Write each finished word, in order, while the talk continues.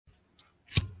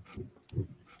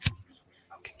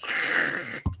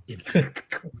What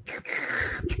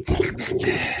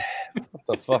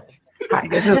the fuck? Hi,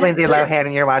 this is Lindsay Lohan,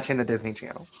 and you're watching the Disney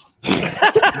Channel. Well,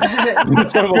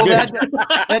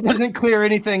 that doesn't clear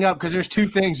anything up because there's two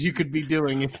things you could be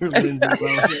doing if you're Lindsay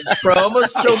Lohan. Bro, I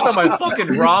almost choked on my fucking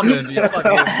ramen. You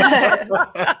fucking...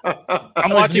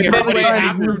 I'm watching everybody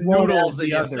after noodles and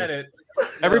you said it.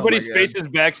 Everybody's faces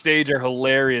backstage are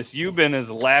hilarious. Euban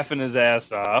is laughing his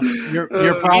ass off.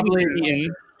 You're probably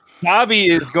Bobby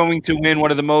is going to win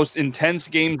one of the most intense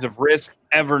games of Risk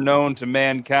ever known to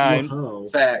mankind.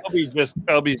 Elby's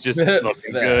just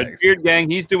looking good. Beard Gang,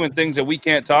 he's doing things that we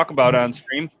can't talk about on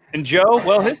stream. And Joe,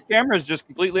 well, his camera is just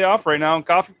completely off right now. And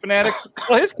Coffee Fanatics,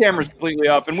 well, his camera's completely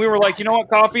off. And we were like, you know what,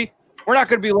 Coffee? We're not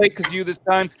going to be late because of you this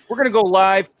time. We're going to go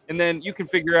live, and then you can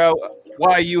figure out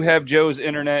why you have Joe's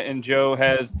internet and Joe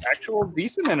has actual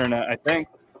decent internet, I think.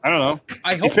 I don't know.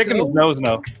 He's picking his nose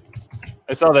now.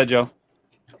 I saw that, Joe.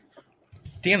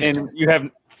 Damn it. And you have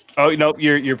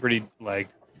you're pretty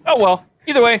lagged. Oh well.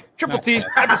 Either way, Triple T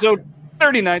episode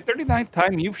 39th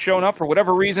time you've shown up for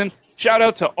whatever reason. Shout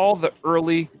out to all the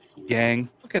early gang.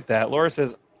 Look at that. Laura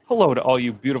says hello to all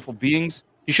you beautiful beings.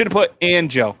 You should have put and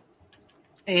Joe.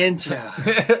 And Joe.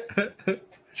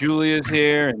 Julia's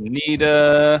here, and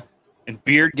Nita, and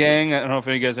Beard Gang. I don't know if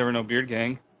you guys ever know Beard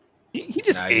Gang. He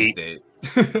just ate.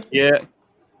 Yeah.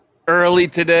 Early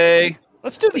today.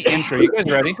 Let's do the intro. You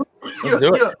guys ready? Let's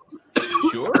do it.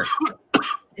 Sure.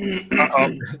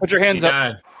 Uh-oh. Put your hands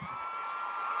up.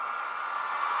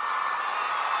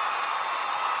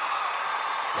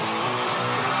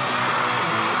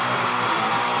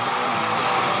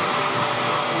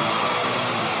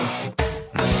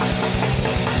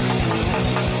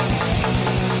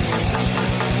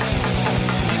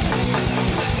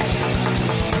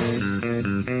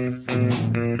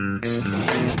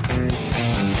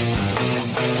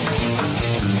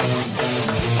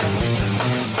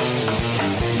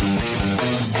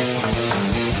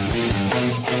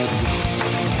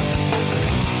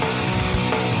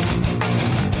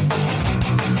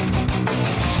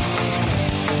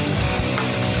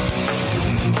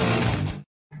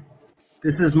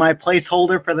 This is my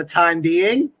placeholder for the time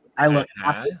being. I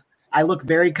look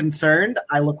very concerned.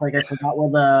 I look like I forgot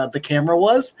where the camera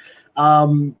was.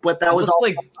 But that was all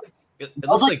like it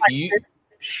looks like you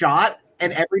shot,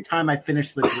 and every time I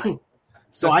finished the drink.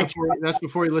 So that's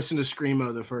before he listened to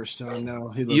Screamo the first time.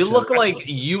 No, you look like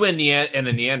you and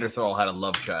a Neanderthal had a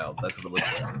love child. That's what it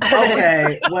looks like.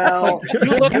 Okay, well, you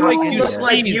look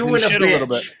like you and a bitch. A little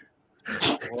bit.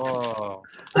 Whoa.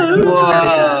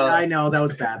 I know that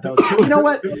was bad. You know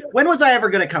what? When was I ever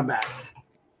going to come back?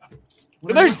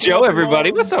 Well, there's Joe,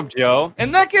 everybody. What's up, Joe?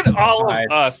 And that get all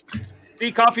of us. See,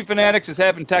 Coffee Fanatics is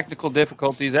having technical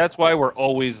difficulties. That's why we're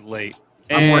always late.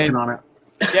 I'm working on it.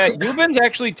 Yeah, Euban's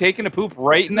actually taking a poop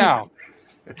right now.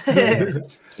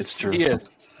 It's true. He is.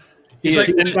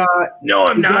 No,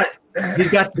 I'm not. He's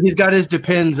got his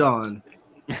Depends on.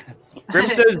 Grim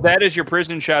says that is your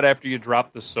prison shot after you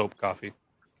drop the soap, Coffee.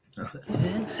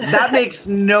 That makes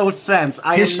no sense.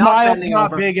 His smile is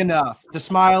not big enough. The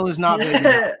smile is not big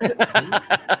enough.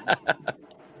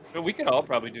 But we could all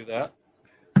probably do that.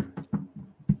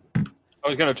 I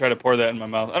was going to try to pour that in my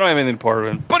mouth. I don't have anything to pour it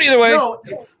in. But either way. No,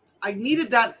 I needed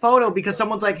that photo because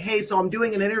someone's like, hey, so I'm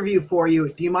doing an interview for you.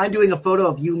 Do you mind doing a photo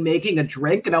of you making a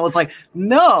drink? And I was like,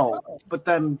 no. But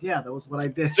then, yeah, that was what I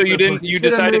did. So you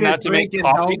decided not to make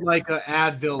coffee? Held like an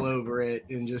Advil over it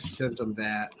and just sent them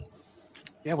that.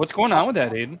 Yeah, what's going on with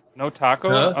that, Aiden? No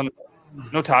tacos? Huh?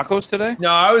 No tacos today? No,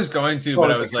 I was going to,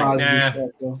 but I was like, nah.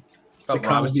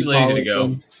 I was too lazy to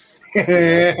go.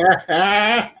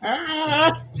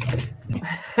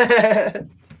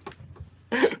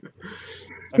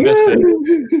 I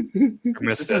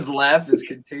missed it. His laugh is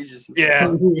contagious.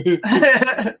 Yeah.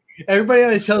 Everybody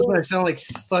always tells me I sound like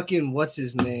fucking what's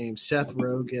his name, Seth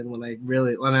Rogen, when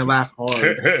I laugh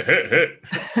hard.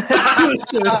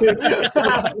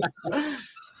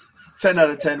 10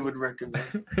 out of 10 would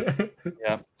recommend.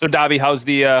 Yeah. So Dobby, how's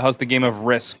the game of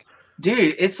Risk?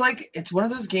 Dude, it's one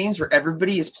of those games where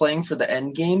everybody is playing for the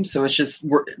end game, so it's just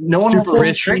no one will pull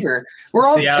the trigger. We're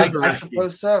all I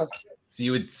suppose so. So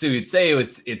you'd say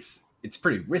it's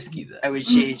pretty risky though. I would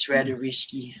say it's rather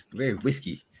risky. Very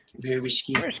risky. Very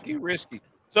risky. Risky.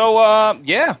 So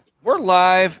yeah, we're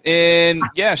live, and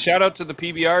yeah, shout out to the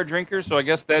PBR drinkers. So I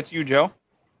guess that's you, Joe.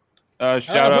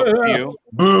 Shout out to you.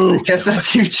 Boo. I guess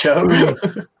that's you, Joe.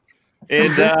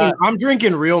 I'm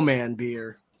drinking Real Man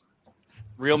beer.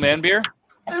 Real Man beer?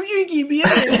 I'm drinking beer.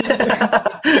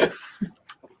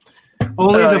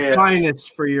 Only the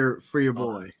finest for your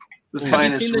boy. The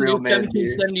finest Real Man beer.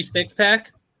 1776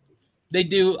 pack? They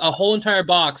do a whole entire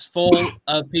box full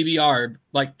of PBR,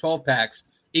 like 12 packs,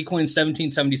 equaling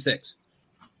 $17.76.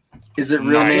 Is it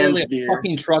real man's a beer?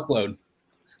 Fucking truckload.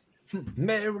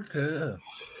 America.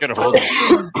 Get a hold of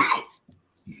it.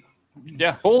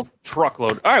 Yeah, whole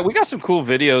truckload. All right, we got some cool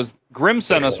videos. Grim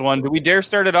sent us one. Do we dare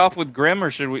start it off with Grim, or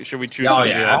should we choose? Oh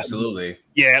yeah, absolutely.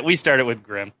 Yeah, we started with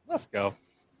Grim. Let's go.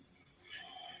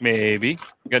 Maybe.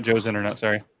 We got Joe's internet.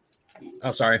 Sorry.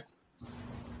 Oh, sorry.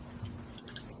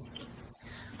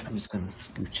 I'm just gonna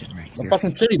scooch in right The here.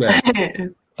 fucking shitty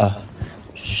bag.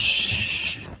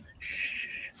 Shh.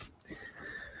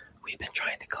 We've been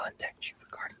trying to contact you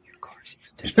regarding your car's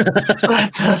extension.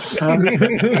 What the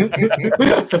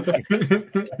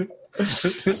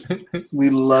fuck? We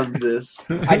love this.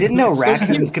 I didn't know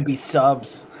raccoons could be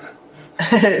subs.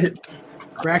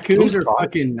 Raccoons are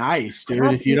fucking nice,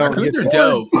 dude. If you don't Raccoons get are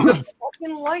dope.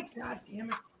 Fucking like, God damn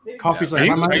it. Coffee's Are like,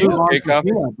 you- I might are you move on okay, to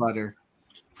Coffee? peanut butter.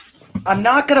 I'm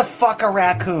not gonna fuck a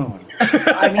raccoon.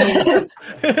 I mean,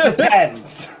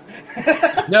 depends.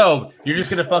 No, you're just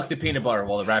gonna fuck the peanut butter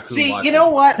while the raccoon. See, watches. you know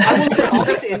what? I will say all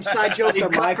these inside jokes You are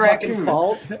my cook fucking raccoon.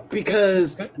 fault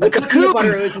because with the peanut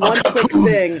butter it was one quick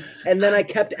thing, and then I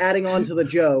kept adding on to the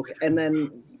joke, and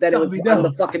then it was I'm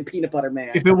the fucking peanut butter man.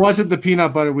 If it wasn't the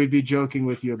peanut butter, we'd be joking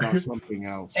with you about something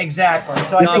else. Exactly.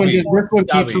 So I No, think This one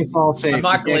keeps Dobby, us all safe. I'm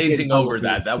not We can't get glazing in trouble over for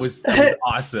that. this. That was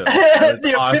awesome. That was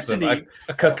The awesome. epiphany.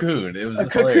 A cocoon. It was A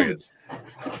hilarious.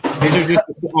 These are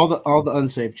just all the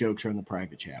unsafe jokes are in the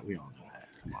private chat. We all know that.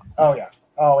 Come on. Oh yeah.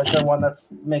 Oh, is there one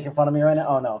that's making fun of me right now?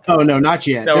 Oh no. Okay. Oh no, not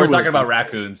yet. No, There we're will talking be. about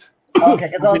raccoons. Okay,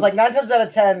 because I was like 9 times out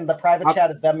of 10, the private chat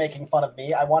is them making fun of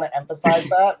me. I want to emphasize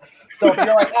that. So if you're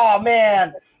like, oh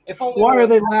man, if only Why we are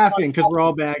they were- laughing? Because we're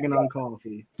all bagging on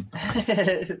coffee.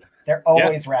 They're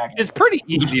always ragging. It's pretty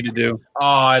easy to do. Oh,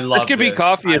 I love This could be this.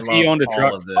 Coffee I if he love owned a all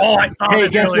truck. of this. Oh, I saw Hey, this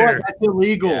guess earlier. what? That's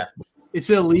illegal. Yeah. It's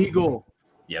illegal.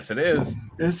 Yes, it is.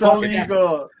 It's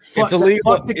illegal. Fuck,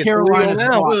 illegal. Fuck the It's Carolina illegal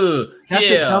now. squad. Ooh, That's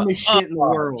the dumbest shit in the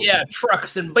world. Yeah,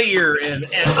 trucks and beer and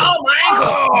oh my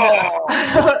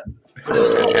ankle.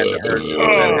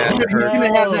 You're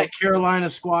gonna have that Carolina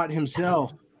squad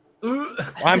himself.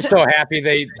 I'm so happy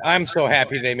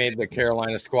they made the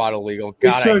Carolina squad illegal. God,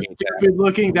 It's so I hate that. stupid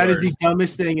looking. That is the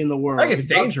dumbest thing in the world. Like it's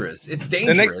dangerous. It's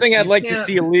dangerous. The next thing I'd You like to can't-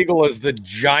 see illegal is the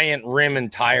giant rim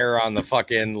and tire on the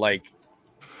fucking like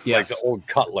Yes. the old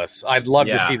Cutlass. I'd love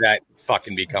to Yeah. see that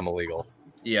fucking become illegal.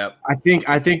 Yep.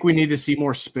 I think we need to see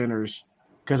more spinners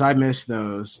because I miss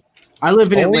those. I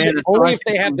live in Atlanta. so I Only if see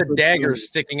they have some the good daggers spinners.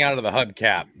 sticking out of the HUD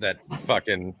that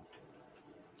fucking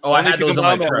Oh, I Only had if you those can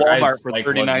on buy my them at truck. I had Walmart for spike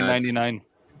lug nuts. $39.99.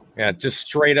 yeah,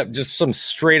 just some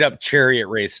straight up chariot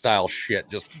race style shit.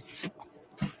 Just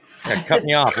cut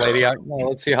me off, lady. Well,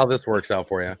 let's see how this works out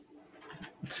for you.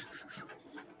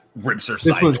 Ribs are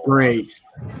This was great.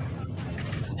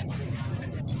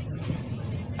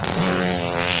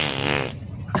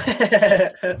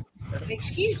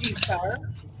 Excuse you, sir.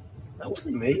 That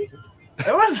wasn't me.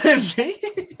 That wasn't me.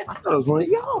 I thought it was one of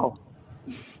y'all.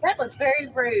 That was very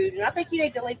rude, and I think you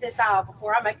need to leave this aisle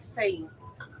before I make a scene.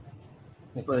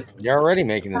 But You're already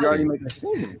making this. you're already making a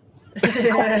scene.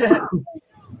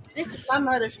 This is my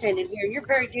mother standing here. You're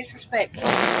very disrespectful.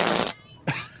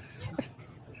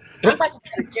 I'm about to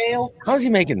go to jail. How's he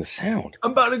making the sound?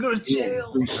 I'm about to go to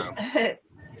jail.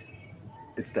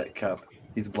 It's that cup.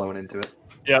 He's blowing into it.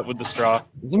 Yeah, with the straw.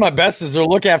 This is my best. Is to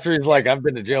look after. He's like, I've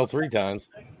been to jail 3 times.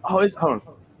 Oh, it's hold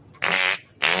on.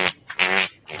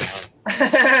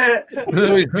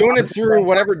 So he's doing it through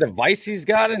whatever device he's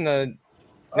got in the.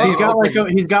 He's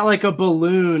got like a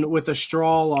balloon with a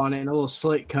straw on it and a little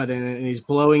slit cut in it, and he's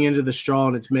blowing into the straw,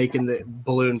 and it's making the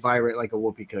balloon vibrate like a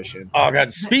whoopee cushion. Oh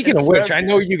god! Speaking of which, I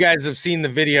know you guys have seen the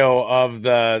video of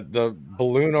the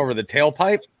balloon over the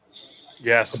tailpipe.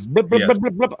 Yes. Blip, blip, blip,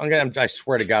 blip, blip. I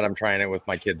swear to God, I'm trying it with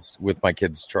my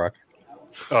kids' truck.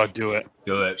 Oh, do it.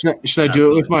 Do it. Should I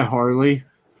do it with my Harley?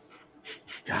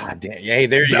 God damn! Hey,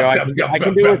 there you go. I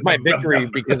can do it with my Victory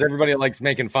because everybody likes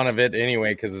making fun of it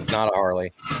anyway because it's not a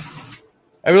Harley.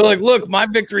 I was like, look, my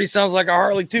Victory sounds like a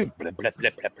Harley too. Blip, blip,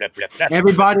 blip, blip, blip, blip, blip.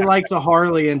 Everybody likes a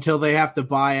Harley until they have to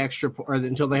buy extra or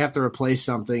until they have to replace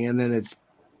something, and then it's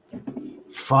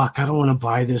fuck. I don't want to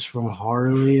buy this from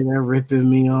Harley, and they're ripping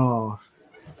me off.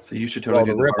 So you should Well,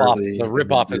 totally the do rip off. Harley The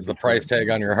rip off is the price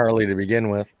tag on your Harley to begin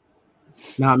with.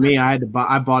 Not me. I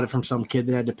bought it from some kid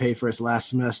that had to pay for his last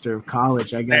semester of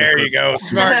college. I got There you go,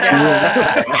 smart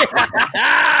guy.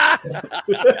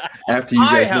 After you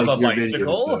I guys have make a your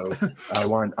bicycle. videos,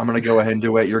 though, I'm gonna go ahead and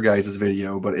do it your guys'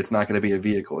 video, but it's not gonna be a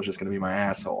vehicle. It's just gonna be my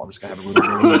asshole. I'm just gonna have a little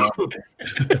balloon on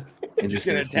it and just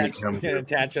Gonna gonna see it attach, come gonna through.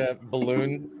 attach a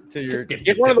balloon to your.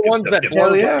 Get one of the ones that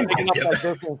Hell yeah. like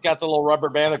this one's got the little rubber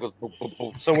band that goes boom, boom,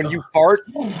 boom. So when you fart,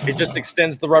 it just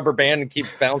extends the rubber band and keeps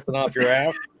bouncing off your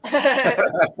ass.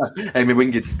 Hey, maybe we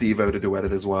can get Steve-O to duet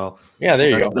it as well. Yeah, there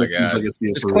you go.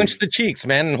 Just clench the cheeks,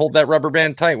 man, and hold that rubber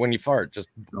band tight when you fart. Just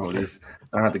I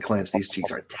don't have to clench. These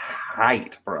cheeks are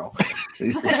tight, bro.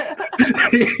 These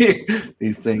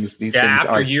things after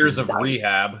are years of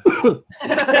rehab.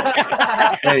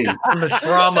 Hey, from the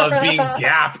trauma of being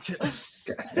gapped.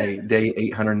 Hey, day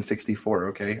 864.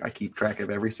 Okay, I keep track of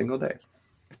every single day.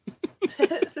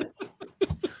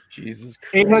 Jesus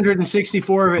Christ.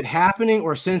 864 of it happening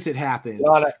or since it happened.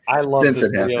 God, I love since this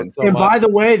it video happened. so And much. by the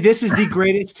way, this is the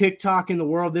greatest TikTok in the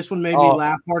world. This one made me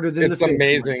laugh harder than the It's fish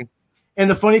amazing. one. And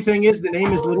the funny thing is, the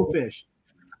name is Little Fish.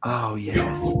 Oh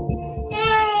yes.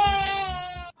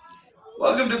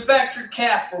 Welcome to Factor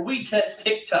Cap, where we test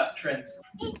TikTok trends.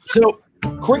 So,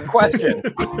 quick question.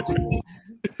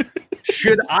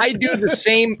 Should I do the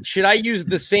same? Should I use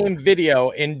the same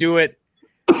video and do it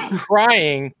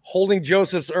crying, holding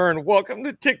Joseph's urn? Welcome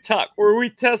to TikTok, where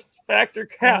we test Factor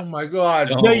Cap. Oh my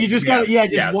God. No, you just got to,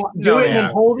 do it and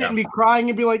then hold it and be crying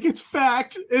and be like, it's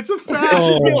fact. It's a fact.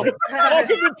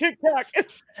 Welcome to TikTok.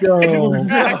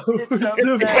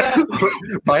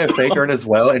 Buy a fake urn as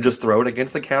well and just throw it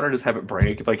against the counter. Just have it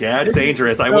break. Like, yeah, it's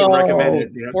dangerous. I wouldn't recommend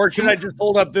it. You know? Or should I just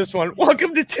hold up this one?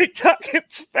 Welcome to TikTok.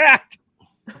 It's fact.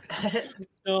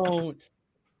 Don't.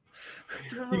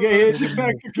 It's a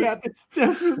Factor Cap. It's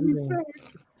definitely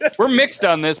fact. We're mixed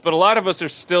on this, but a lot of us are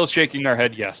still shaking our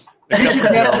head yes. No,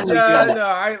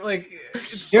 I like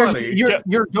it's funny. You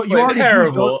already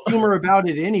terrible do humor about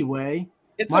it anyway.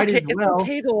 It's Might okay. as well. It's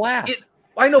okay to laugh.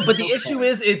 I know, but the issue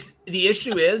is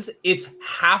it's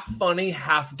half funny,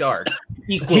 half dark.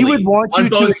 Equally, he would want you on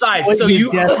to both sides. So you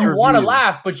want to review.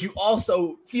 laugh, but you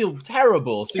also feel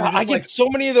terrible. So I get so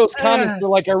many of those comments. They're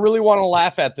like, I really want to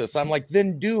laugh at this. I'm like,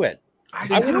 then do it.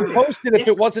 I wouldn't post it if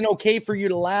it wasn't okay for you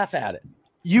to laugh at it.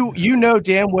 You know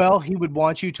damn well he would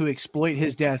want you to exploit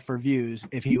his death for views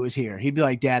if he was here. He'd be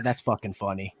like, Dad, that's fucking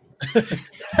funny.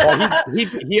 Well,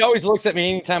 he always looks at me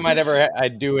anytime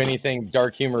I'd do anything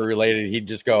dark humor related. He'd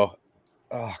just go,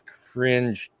 oh,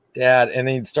 cringe, Dad, and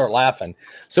then he'd start laughing.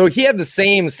 So he had the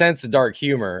same sense of dark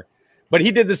humor, but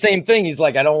he did the same thing. He's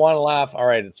like, I don't want to laugh. All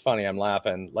right, it's funny. I'm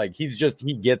laughing. Like he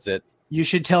gets it. You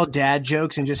should tell dad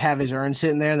jokes and just have his urn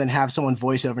sitting there and then have someone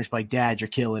voice over and just be like, Dad, you're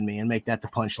killing me, and make that the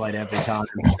punchline every time.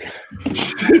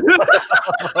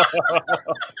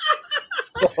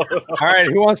 All right,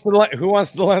 who wants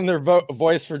to lend their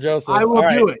voice for Joseph? I will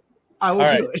do it. I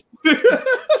will do it.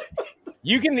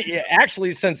 You can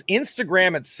actually, since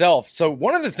Instagram itself. So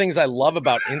one of the things I love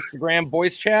about Instagram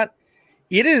voice chat,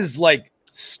 it is like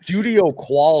studio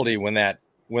quality when that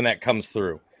comes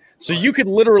through. So you could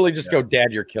literally just go,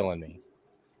 Dad, you're killing me.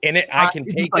 And I can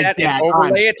take that and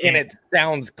overlay it, and it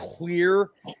sounds clear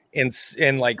and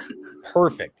like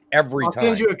perfect every time. I'll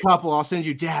send you a couple. I'll send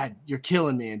you, Dad, you're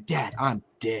killing me, and Dad, I'm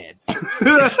dead.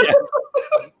 You're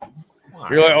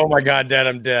like, oh my God, Dad,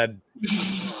 I'm dead.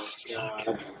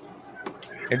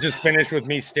 And just finish with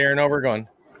me staring over, going.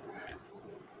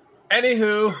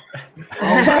 Anywho, who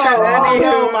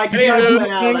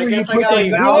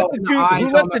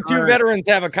let the two veterans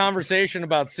have a conversation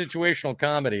about situational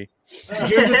comedy?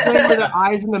 Here's the thing where the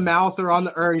eyes and the mouth are on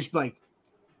the urn. He's like,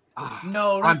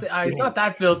 no, not the eyes, not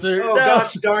that filter. Oh,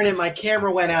 gosh darn it, my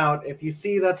camera went out. If you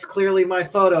see, that's clearly my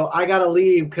photo. I gotta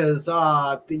leave because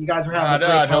you guys are having a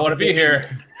great conversation. I don't want to be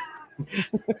here.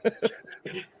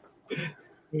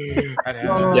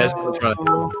 Yes, that's right.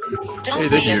 Don't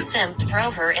be a simp.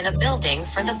 Throw her in a building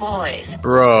for the boys.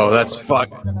 Bro, that's fuck.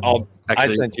 I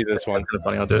sent you this one. Kind of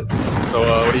funny. I'll do it. So,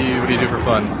 what do you do for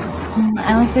fun?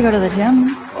 I like to go to the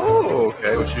gym. Oh,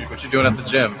 okay. What you doing at the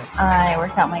gym? I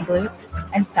worked out my glutes.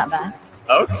 I just got back.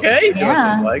 Okay, doing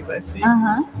some legs. I see.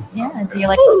 Yeah. Okay. Do you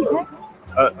like pics?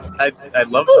 I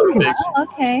love the pics. Oh,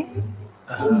 okay.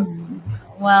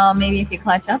 Well, maybe if you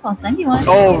clutch up, I'll send you one.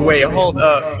 Oh, wait, hold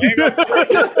up. Let's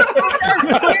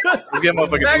get my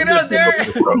fucking. Back it up, Derek.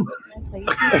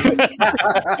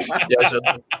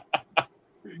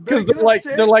 Because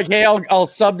they're like, hey, I'll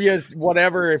sub you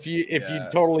whatever if you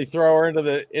totally throw her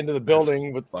into the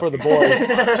building for the boys.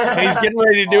 And he's getting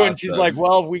ready to do it. And she's like,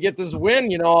 well, if we get this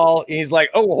win, and he's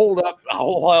like, oh, hold up, a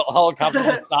whole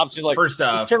helicopter stops. She's like, first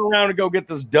off, turn around and go get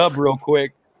this dub real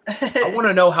quick. I want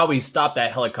to know how he stopped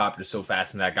that helicopter so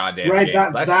fast in that goddamn game.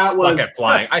 I suck at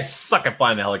flying. I suck at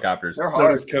flying the helicopters. They're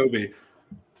hard as Kobe.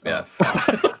 Yeah.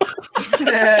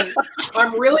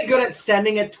 I'm really good at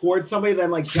sending it towards somebody,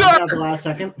 then jumping out the last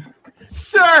second.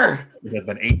 Sir! It has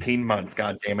been 18 months.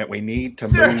 God damn it. We need to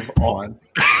move on.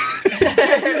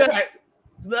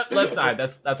 Left side.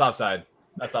 That's offside.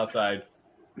 That's offside.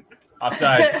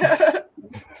 Offside.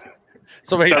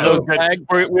 Somebody flag.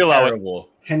 We allow it.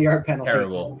 10-yard penalty.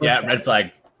 Terrible. Yeah, red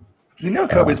flag. You know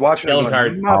Kobe's watching. Yellow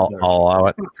card. I'll allow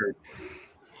it.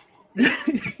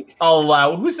 I'll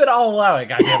allow it. Who said I'll allow it?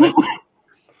 God damn it.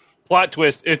 Plot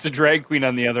twist. It's a drag queen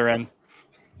on the other end.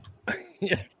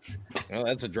 Yeah. Well,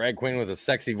 that's a drag queen with a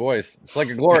sexy voice. It's like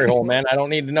a glory hole, man. I don't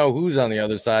need to know who's on the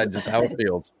other side, just how it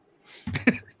feels.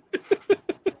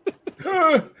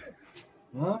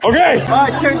 Okay.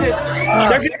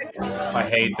 Check it. I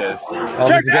hate this. Oh,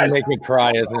 this is going to make me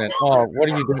cry, isn't it? Oh, what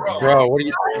are you doing? Bro, what are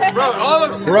you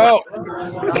Bro.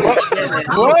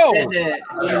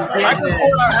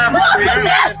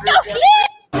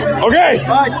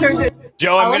 Okay.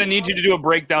 Joe, I'm going to need you to do a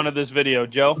breakdown of this video,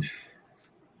 Joe.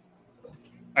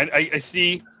 I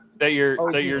see that you're.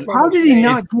 How did he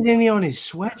not get any on his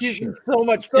sweatshirt? So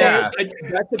much. Yeah,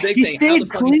 that's the big He thing. stayed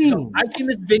clean. I've seen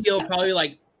this video probably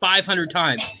like 500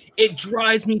 times. It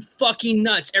drives me fucking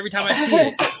nuts every time I see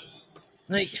it.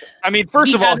 Like, I mean,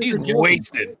 first of all, he's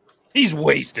wasted. He's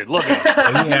wasted. Look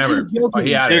at him. He hammered.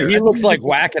 Dude, he looks like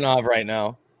Wackenov right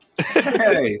now.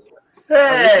 Hey.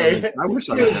 Hey, I wish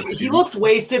I dude, had he looks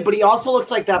wasted, but he also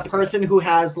looks like that person who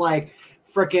has like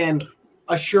freaking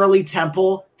a Shirley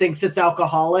Temple, thinks it's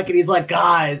alcoholic, and he's like,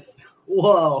 guys,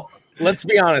 whoa. Let's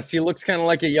be honest, he looks kind of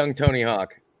like a young Tony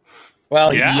Hawk.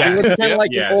 Well, he looks kind of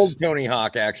like an old Tony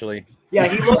Hawk, actually. Yeah,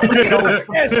 he looks like an old.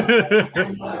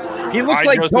 He looks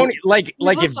like Tony, like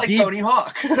if Tony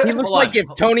Hawk. He looks like if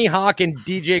Tony Hawk and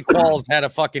DJ Qualls had a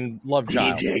fucking love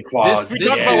child. DJ Qualls.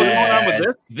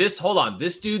 This hold on.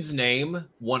 This dude's name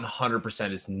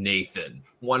 100% is Nathan.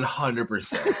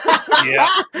 100%. Yeah.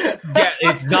 Yeah,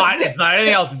 it's not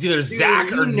anything else. It's either Zach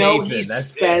or Nathan. He That's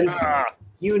spent, it.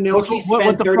 he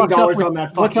spent $30 on that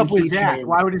fucking What's up with Zach? keychain.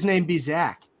 Why would his name be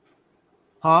Zach?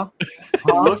 Huh?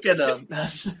 Look at him.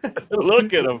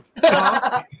 Look at him.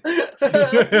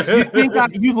 You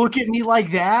think you look at me like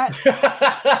that?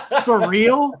 For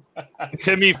real?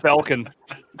 Timmy Falcon.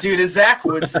 Dude, Zach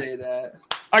would say that.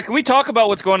 All right, can we talk about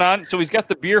what's going on? So he's got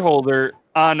the beer holder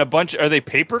on a bunch. Are they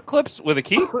paper clips with a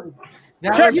key?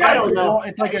 I don't know.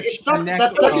 It's like that's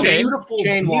such a beautiful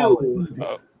view.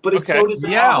 But it's so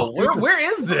disappointing. Yeah, where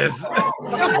is this?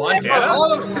 That's what I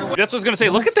was going to say.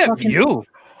 Look at that view.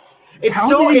 It's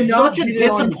such a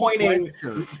disappointing,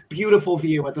 beautiful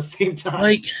view at the same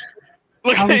time.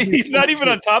 Look, he's not even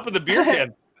on top of the beer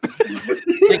can.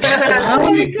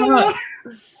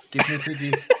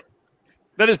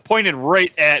 That is pointed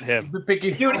right at him. Dude,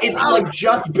 it like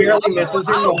just barely misses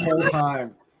him the whole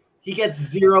time. He gets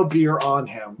 0 beer on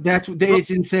him.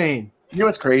 It's insane. You know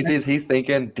what's crazy is he's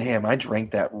thinking, damn, I drank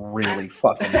that really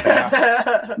fucking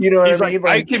fast. You know what he's I mean?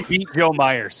 I can beat Joe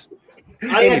Myers.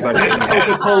 I had 2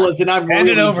 Coca-Colas and I'm Hand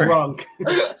really it over. drunk.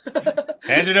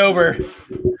 Hand it over.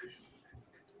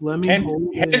 Let me hand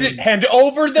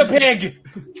over the pig.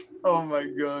 Oh my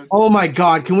god. Oh my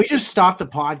god. Can we just stop the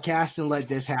podcast and let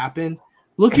this happen?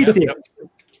 Look at this.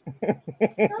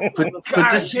 Put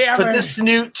this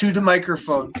snoot to the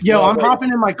microphone. Yo, I'm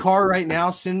hopping in my car right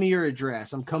now. Send me your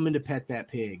address. I'm coming to pet that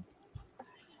pig.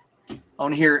 I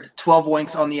want to hear 12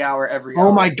 winks on the hour every hour.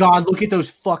 Oh my god, look at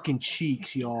those fucking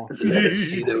cheeks, y'all.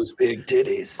 See those big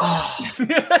titties.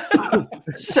 Oh.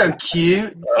 So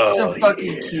cute. So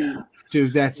fucking cute.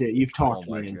 Dude, that's it. You've talked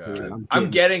me into it.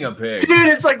 I'm getting a pig. Dude,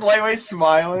 it's like lightweight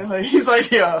smiling. Like he's like,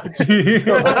 yo.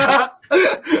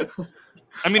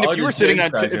 I mean, if you were sitting on,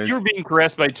 if you were being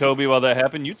caressed by Toby while that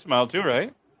happened, you'd smile too,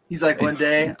 right? He's like, one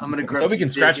day I'm gonna grow Toby up can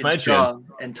scratch my chin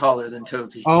and taller than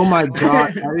Toby. Oh my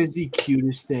god, that is the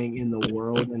cutest thing in the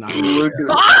world, and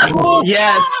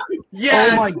Yes.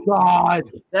 Oh my god,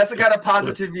 that's the kind of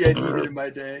positivity I needed in my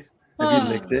day. Have you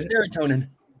licked it? Serotonin.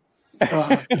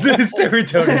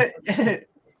 Serotonin.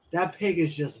 That pig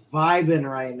is just vibing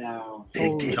right now.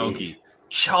 Chonky.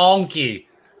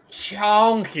 She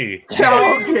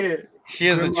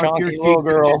is a chonky little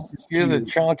girl. She is a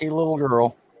chonky little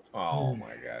girl. Oh my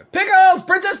god. Pickles!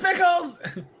 Princess Pickles!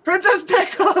 Princess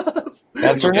Pickles!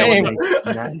 That's her name.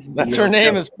 That's her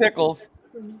name is Pickles.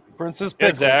 Princess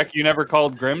Pickles. Yeah, Zach, you never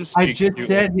called Grimm's I cheeks just cute.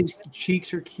 said his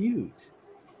cheeks are cute.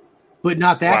 But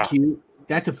not that cute.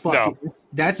 That's a fucking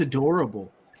that's adorable.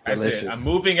 That's it. I'm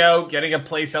moving out, getting a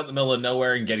place out in the middle of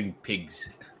nowhere, and getting pigs.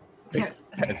 That's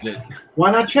it.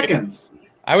 Why not chickens?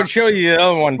 I would show you the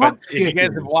other one, but if you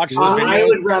guys have watched the video, I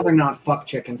would rather not fuck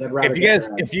chickens. I'd rather.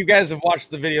 If you guys have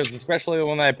watched the videos, especially the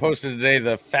one that I posted today,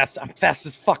 I'm fast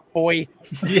as fuck, boy.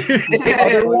 The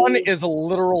other one is a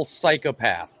literal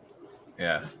psychopath.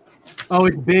 Yeah. Oh,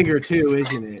 it's bigger too,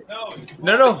 isn't it?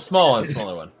 No, smaller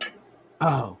one.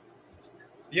 Oh.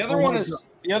 The other one is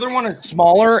The other one is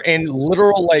smaller and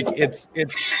literal, like it's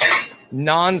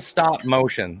non-stop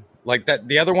motion. Like that,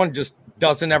 the other one just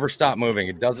doesn't ever stop moving.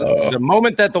 It doesn't. The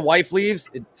moment that the wife leaves,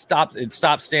 it stops. It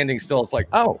stops standing still. It's like,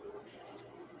 oh,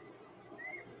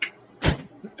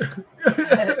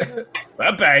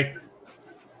 bye.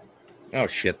 Oh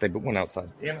shit! They went outside.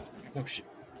 Damn it! Oh shit!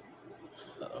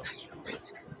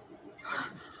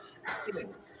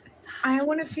 I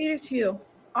want to feed it to you.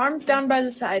 Arms down by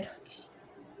the side.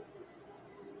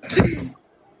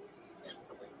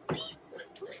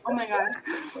 Oh my god.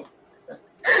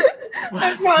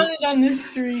 I found it on the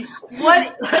street.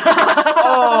 What?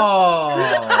 Oh,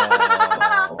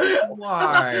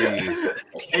 why?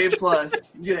 A+.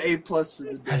 You get an A+ for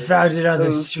the day. I found it on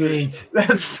the street.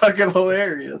 That's fucking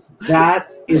hilarious.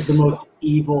 That is the most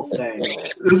evil thing.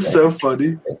 It's so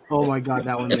funny. Oh my god,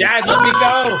 that one. Dad, let me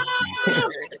go.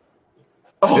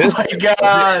 Oh my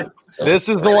god. This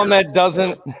is the one that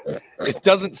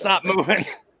doesn't stop moving.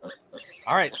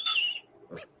 All right.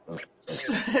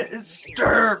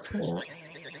 Stirp.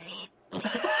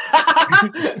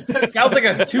 Sounds like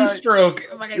a two-stroke.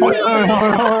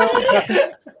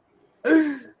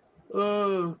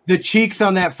 The cheeks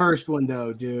on that first one,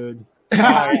 though, dude.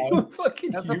 That's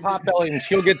a pot belly, and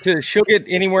she'll get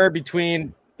anywhere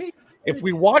between. If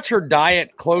we watch her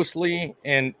diet closely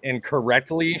and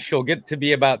correctly, she'll get to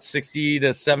be about 60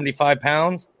 to 75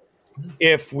 pounds.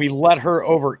 If we let her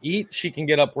overeat, she can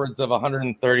get upwards of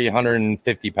 130,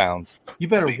 150 pounds. You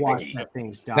better watch that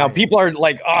thing's diet. Now, people are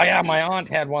like, oh, yeah, my aunt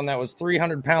had one that was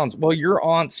 300 pounds. Well, your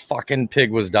aunt's fucking pig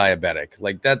was diabetic.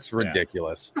 Like, that's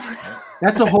ridiculous.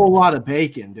 That's a whole lot of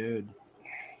bacon, dude.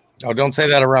 Oh, don't say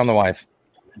that around the wife.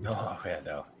 No, yeah,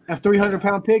 no. A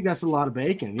 300-pound pig, that's a lot of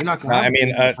bacon. You're not going to I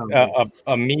mean,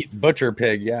 a meat butcher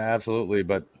pig, yeah, absolutely,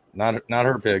 but not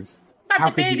her pigs. How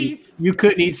could you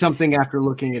couldn't eat something after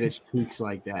looking at its cheeks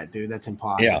like that, dude? That's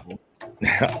impossible.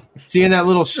 Yeah. Seeing that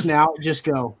little snout just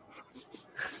go.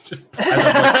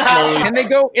 And they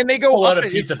go up.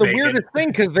 It's the weirdest thing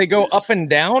because they go up and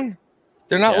down.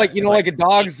 They're not like a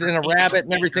dog's and a rabbit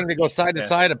and everything. They go side to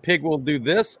side. A pig will do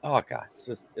this. Oh god,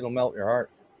 it'll melt your heart.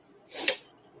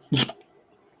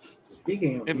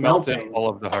 Speaking of melted all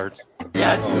of the hearts.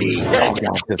 That's me. Oh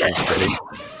god, this is pretty.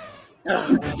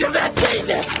 Give that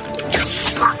taser!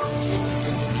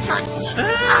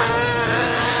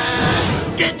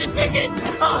 Get the ticket!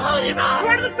 I'll hold him out!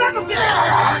 Where the fuck is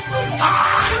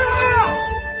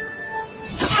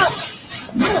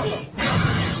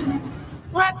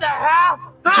What the hell?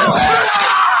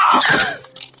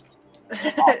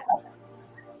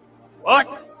 What?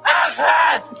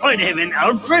 Alfred! Put him in,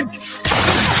 Alfred!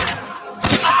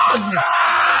 Oh,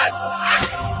 God!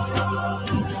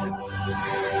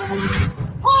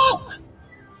 Hulk!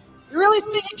 You really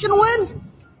think you can win?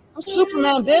 I'm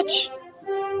Superman, bitch.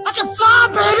 I can fly,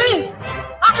 baby!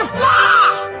 I can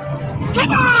fly!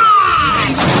 Come on!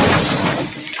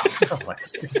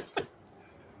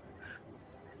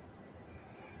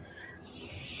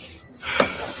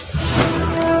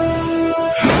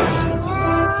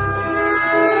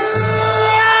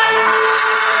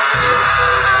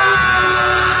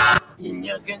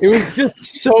 It was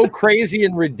just so crazy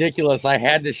and ridiculous. I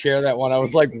had to share that one. I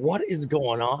was like, what is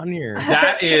going on here?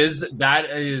 That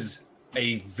is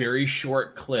a very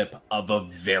short clip of a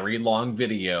very long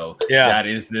video. Yeah. That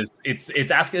is this.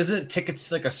 It's asking, isn't it tickets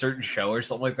to like a certain show or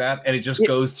something like that? And it just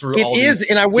goes through all these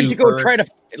and I went to go try to,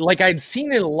 like, I'd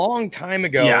seen it a long time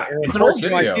ago. Yeah, and it's an old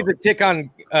video. I see the tick on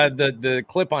the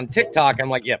clip on TikTok. I'm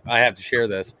like, yep, I have to share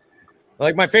this.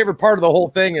 Like, my favorite part of the whole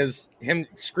thing is him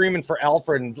screaming for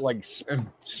Alfred and like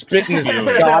spitting his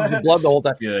gobs of blood the whole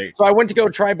time. So I went to go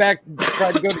tried to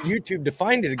go to YouTube to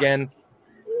find it again.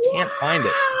 Can't find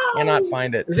it. Cannot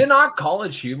find it. Is it not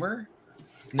College Humor?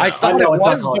 No. I thought it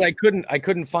was, but I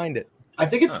couldn't find it. I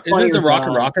think it's Isn't it the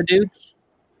Rocka dude?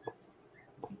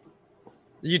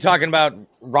 You talking about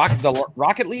the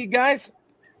Rocket League guys?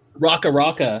 Rocka,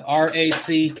 RACK or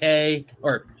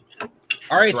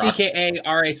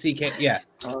RACKA, yeah.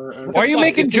 Why are you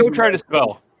making Joe try to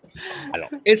spell? I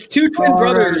don't. It's two twin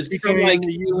brothers from like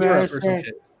Europe or some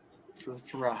shit. So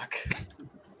it's Rock.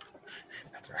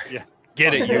 That's right. Yeah,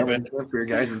 get it, human. For your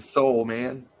guys' soul,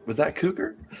 man. Was that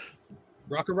Cougar?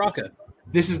 Rocka.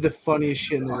 This is the funniest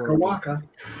shit in the world. Waka.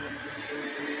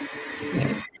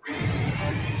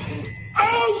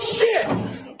 Oh shit!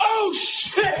 Oh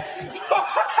shit!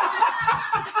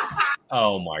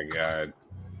 Oh my god.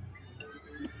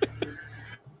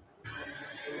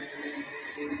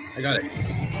 I got it.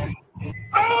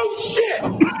 Oh shit!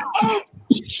 Oh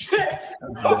shit!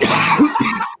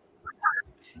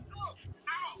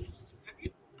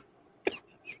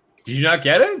 Did you not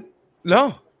get it?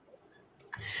 No.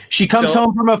 She comes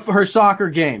home from her soccer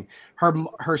game. Her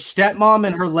stepmom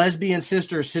and her lesbian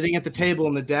sister are sitting at the table,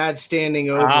 and the dad's standing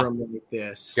over them like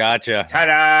this. Gotcha.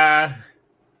 Ta-da!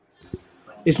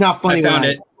 It's not funny. I found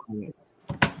it.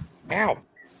 Ow.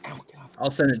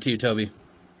 I'll send it to you, Toby.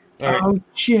 Oh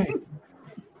shit!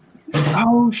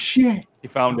 Oh shit! You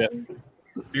found it.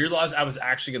 Beard Laws. I was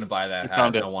actually going to buy that.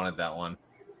 Found it. I wanted that one.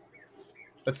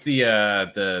 That's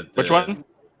the Which one?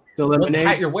 The lemonade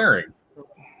hat you're wearing.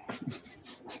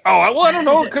 Oh, I don't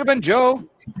know. It could have been Joe.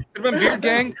 Could have been Beard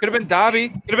Gang. Could have been Dobby.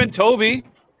 Could have been Toby.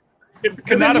 It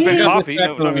could not have been Coffee.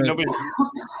 Nobody.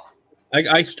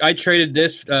 I traded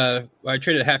this. I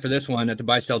traded a hat for this one at the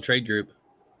Buy Sell Trade Group.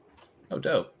 Oh,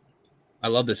 dope! I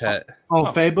love this hat.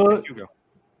 Facebook.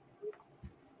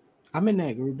 I'm in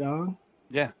that group, dog.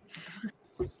 Yeah.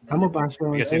 I'm gonna buy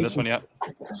some. You guys seen this one yet?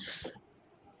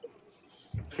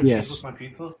 Yes. My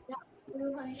pizza.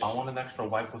 I want an extra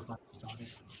wipe with my.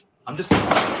 I'm just.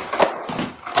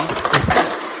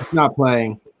 Not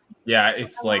playing. Yeah,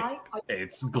 it's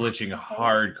glitching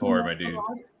hardcore, my dude.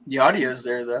 The audio's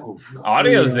there though.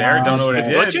 Audio's there. Don't know what it's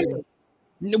glitching.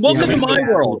 Welcome to my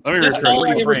world. Let me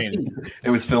refresh. It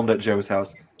was filmed at Joe's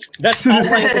house. That's all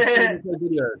I ever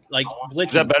video. Like glitching.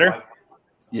 Is that better?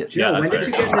 Yes. Joe, when did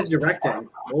you get into directing?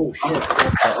 Oh shit!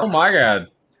 Oh my god.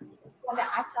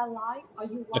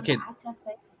 Okay.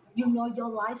 You know your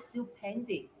life still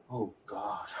pending. Oh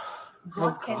God.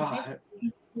 God can help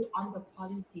you on the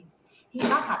quality. He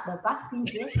not had the vaccine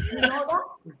yet. You know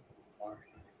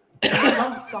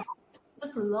that?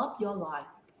 Just love your life,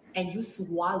 and you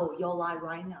swallow your life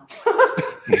right now.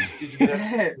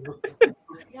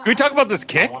 Can we talk about this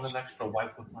kick? I want an extra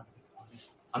wipe with my.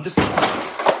 I'm just.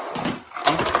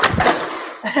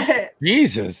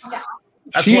 Jesus.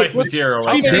 That's life material.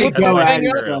 Right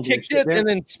there. Kicked it and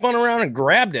then spun around and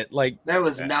grabbed it. Like that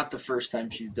was not the first time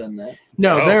she's done that.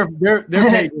 No, their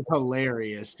page is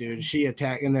hilarious, dude. She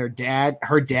attacked and her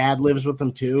dad lives with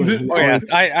them too. Oh yeah,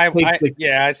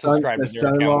 I subscribe to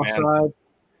your account, man.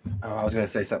 Oh, I was gonna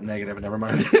say something negative, but never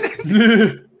mind.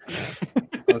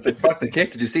 I was like, "Fuck the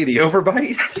kick!" Did you see the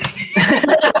overbite?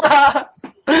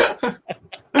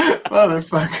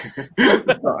 Motherfucker.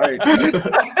 Sorry.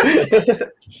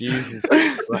 Jesus.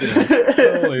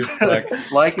 Holy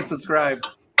fuck. Like and subscribe.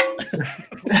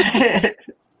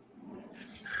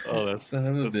 Oh, that's son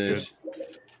of a bitch.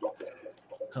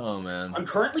 Oh, man. I'm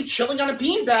currently chilling on a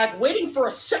beanbag waiting for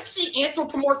a sexy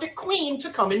anthropomorphic queen to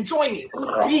come and join me.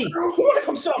 Me. Who want to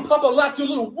come sit on Papa lap, do a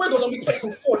little wiggle, let me play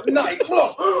some Fortnite?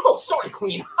 Oh, sorry,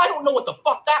 queen. I don't know what the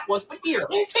fuck that was, but here,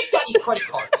 take Daddy's credit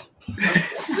card.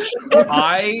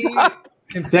 I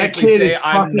can safely say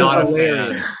I'm not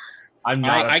hilarious. a fan. I'm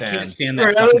not a fan. I can't stand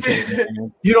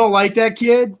that. You don't like that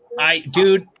kid? I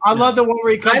love the one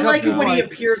where he comes. I like up it when like, he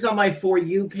appears on my For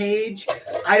You page.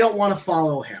 I don't want to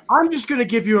follow him. I'm just going to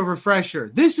give you a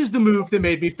refresher. This is the move that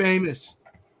made me famous.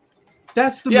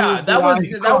 That's the move.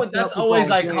 That's always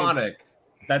iconic.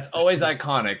 That's always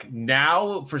iconic.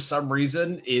 Now, for some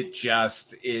reason, it's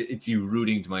you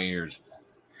rooting to my ears.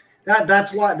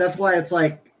 That's why it's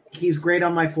like he's great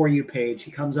on my For You page.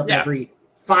 He comes up every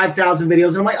 5,000 videos,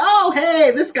 and I'm like, oh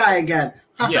hey, this guy again.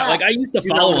 Yeah, like I used to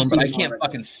follow him, but I can't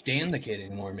fucking stand the kid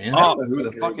anymore, man. I don't know who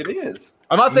the fuck it is.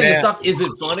 I'm not saying this stuff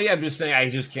isn't funny. I'm just saying I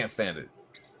just can't stand it.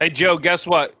 Hey Joe, guess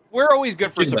what? We're always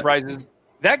good for surprises.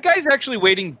 That guy's actually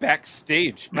waiting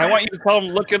backstage. And I want you to tell him,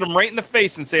 look at him right in the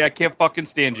face, and say, "I can't fucking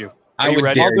stand you." Are you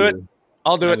ready? I'll do it.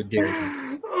 I'll do it.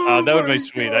 That would be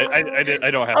sweet. I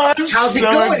don't have. How's it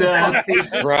going,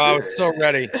 bro? I was so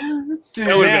ready. Dude,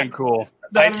 that would have been cool.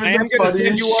 That would have been the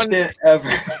funniest shit ever.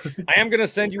 I am going to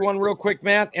send you one real quick,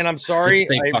 Matt, and I'm sorry.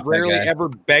 I rarely ever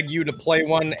beg you to play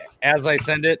one as I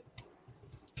send it.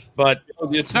 But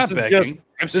it's not begging.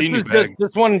 I've seen you beg.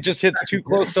 This one just hits too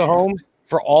close to home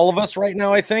for all of us right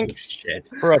now, I think.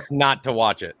 For us not to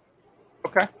watch it.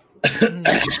 Okay.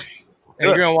 And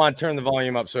you're going to want to turn the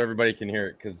volume up so everybody can hear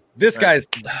it, because this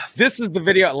is the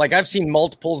video. Like, I've seen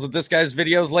multiples of this guy's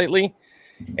videos lately,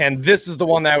 and this is the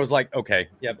one that I was like, okay,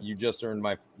 yep, you just earned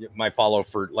my follow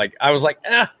for, like, I was like,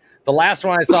 the last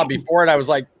one I saw before it, I was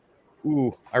like,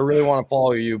 ooh, I really want to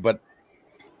follow you, but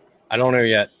I don't know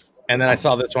yet. And then I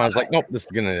saw this one, I was like, nope, this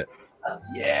is going to hit.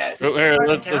 Yes. Oh, here,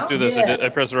 let's do this. I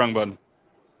pressed the wrong button.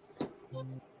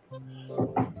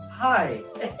 Hi.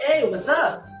 Hey, what's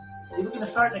up? You looking to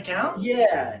start an account?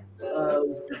 Yeah.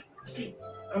 See.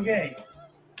 Okay.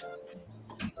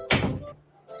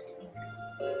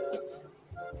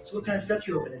 So what kind of stuff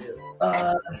you hoping to do?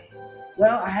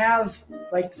 Well, I have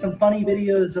like some funny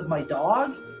videos of my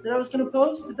dog that I was gonna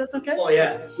post, if that's okay. Oh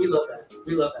yeah, we love that.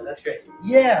 We love that. That's great.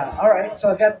 Yeah. All right. So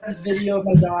I've got this video of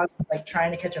my dog like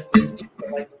trying to catch a frisbee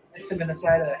for like hits him in the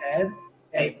side of the head.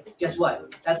 Hey, guess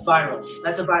what? That's viral.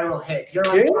 That's a viral hit. You're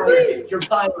on Seriously? fire. You're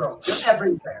viral. You're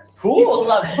everywhere. Cool. People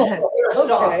love it. You're a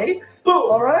star. Okay.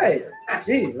 Boom. All right.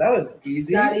 Jeez, that was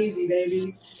easy. Not easy,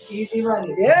 baby. Easy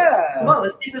money. Yeah. Come on,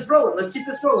 let's keep this rolling. Let's keep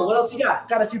this rolling. What else you got?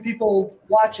 Got a few people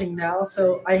watching now,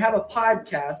 so I have a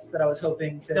podcast that I was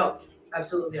hoping to. No,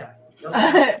 absolutely not.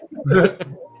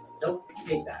 Nope.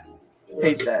 Hate that.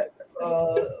 Hate that.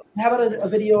 How about a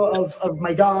video of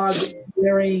my dog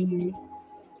wearing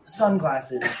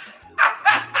sunglasses?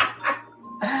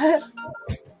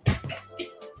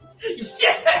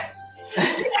 Yes!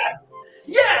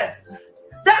 Yes!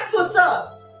 That's what's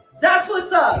up! That's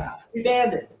what's up! We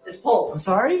banned it. It's pulled. I'm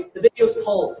sorry? The video's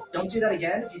pulled. Don't do that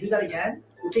again. If you do that again,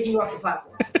 we're kicking you off the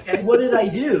platform. Okay? What did I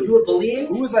do? You were bullying.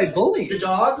 Who was I bullying? The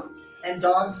dog and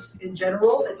dogs in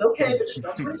general. It's okay, but just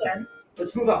don't do it again.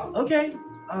 Let's move on. Okay.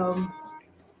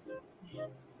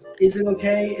 Is it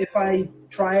okay if I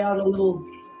try out a little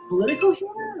political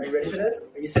humor? Are you ready for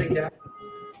this? Are you sitting down?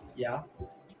 Yeah.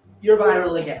 You're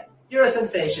viral again. You're a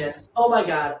sensation. Oh my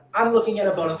God, I'm looking at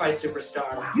a bona fide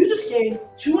superstar. You just gained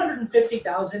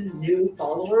 250,000 new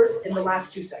followers in the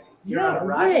last 2 seconds. You're on a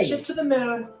rocket ship to the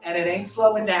moon, and it ain't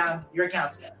slowing down. Your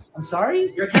account's banned. I'm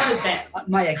sorry? Your account is banned.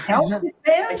 My account is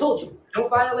banned? I told you, don't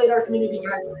violate our community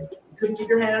guidelines. You couldn't keep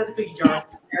your hand out of the cookie jar.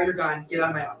 Now you're gone. Get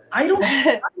out of my office. I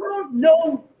don't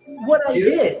know what I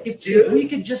did. If we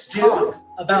could just talk Get out of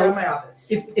about my office.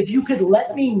 if you could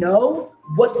let me know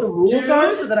what the rules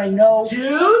are so that I know.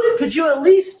 Dude! Could you at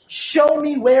least show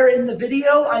me where in the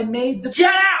video I made the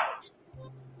Get out!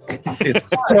 It's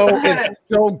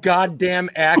so goddamn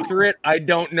accurate. I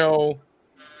don't know.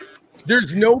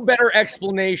 There's no better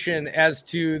explanation as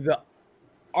to the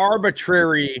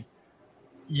arbitrary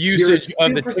usage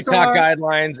of the TikTok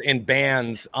guidelines and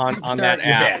bans on that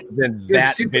app than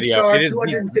that video. It is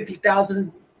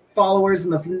 250,000 followers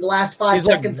in the last 5 He's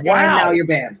like, seconds, and wow. now you're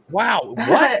banned. Wow.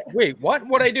 What? Wait, what?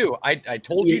 What'd I do? I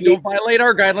told you don't violate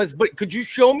our guidelines, but could you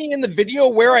show me in the video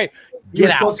where I You're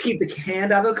supposed to keep the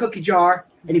hand out of the cookie jar,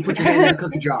 and you put your hand in the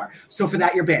cookie jar. So for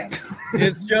that, you're banned.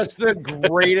 It's just the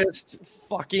greatest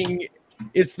fucking.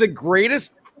 It's the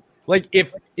greatest. Like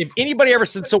if anybody ever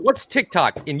said, so what's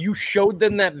TikTok? And you showed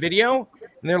them that video,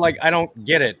 and they're like, I don't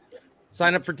get it.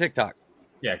 Sign up for TikTok.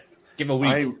 Yeah, give a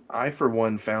week. I for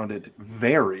one found it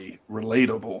very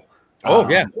relatable. Oh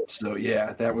yeah. So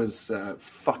yeah, that was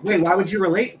fucked. Wait, why would you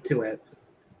relate to it?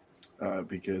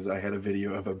 Because I had a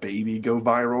video of a baby go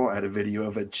viral, I had a video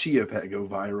of a chia pet go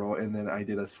viral, and then I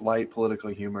did a slight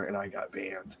political humor, and I got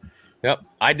banned. Yep,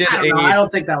 I did. I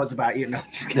don't think that was about you. No.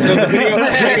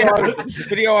 The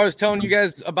video I was telling you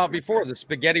guys about before, the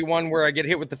spaghetti one where I get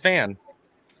hit with the fan,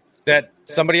 that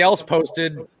somebody else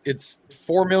posted. It's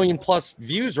 4 million plus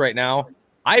views right now.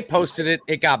 I posted it.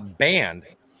 It got banned.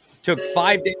 Took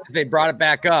 5 days. They brought it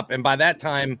back up, and by that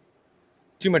time,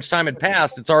 too much time had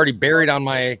passed. It's already buried on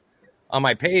my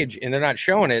page, and they're not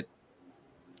showing it.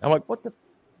 I'm like, what the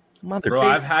mother? Bro,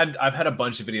 I've had a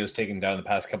bunch of videos taken down the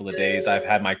past couple of days. I've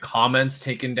had my comments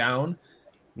taken down.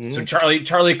 Mm-hmm. So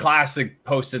Charlie Classic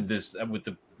posted this with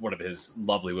one of his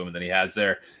lovely women that he has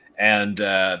there, and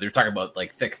they're talking about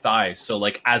like thick thighs. So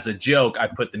like as a joke, I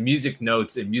put the music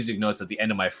notes at the end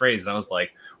of my phrase, and I was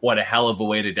like, "What a hell of a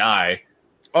way to die!"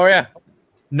 Oh yeah,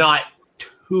 not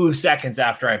 2 seconds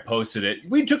after I posted it,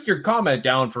 we took your comment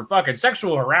down for fucking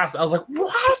sexual harassment. I was like,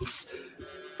 what?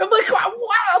 I'm like,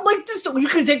 what? I'm like, this. You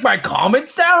can take my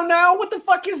comments down now? What the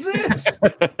fuck is this?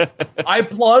 I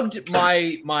plugged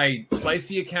my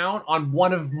spicy account on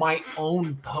one of my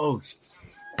own posts,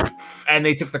 and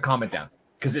they took the comment down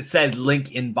because it said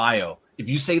link in bio. If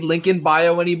you say link in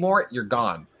bio anymore, you're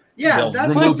gone. Yeah, they'll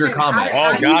that's remove your comment.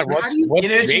 What's you know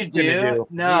what you do?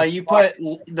 No, you put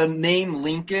the name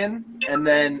Lincoln and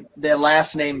then their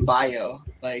last name bio.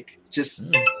 Like just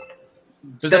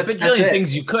there's a bajillion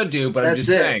things you could do, but I'm just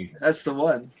saying that's the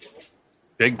one.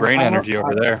 Big brain energy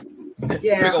over there.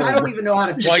 Yeah, I don't even know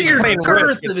how to.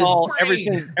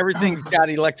 Everything's got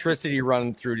electricity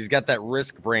running through. He's got that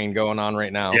Risk brain going on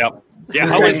right now. Yep. Yeah,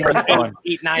 how is Risk going?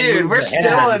 Dude, we're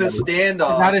still in a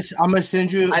standoff. I'm gonna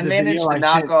send you. I managed to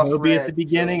knock off Toby at the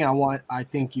beginning. I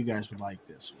think you guys would like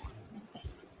this one.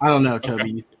 I don't know, Toby.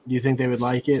 Okay. Do you think they would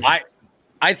like it?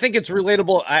 I think it's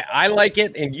relatable. I like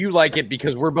it, and you like it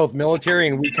because we're both military,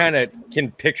 and we kind of can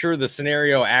picture the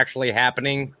scenario actually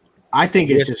happening. I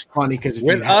think it's just funny because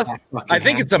with us, I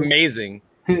think it's amazing.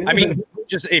 I mean,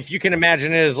 just if you can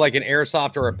imagine it as like an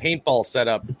airsoft or a paintball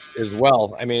setup as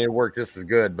well. I mean, it worked just as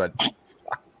good, but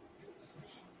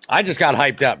I just got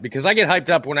hyped up because I get hyped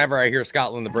up whenever I hear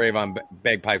Scotland the Brave on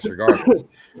bagpipes regardless.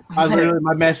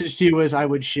 My message to you was I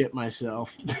would shit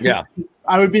myself. Yeah.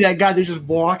 I would be that guy that just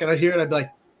walk and I'd hear it. I'd be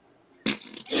like,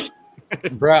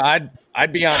 bro,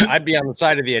 I'd be on the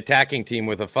side of the attacking team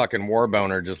with a fucking war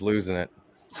boner, just losing it.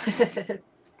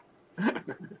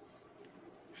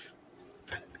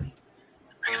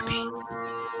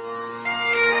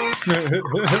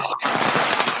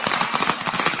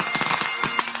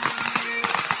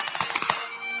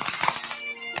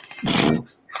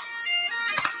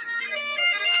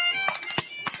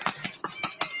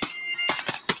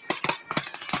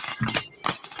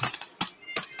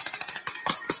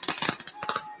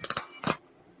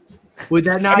 would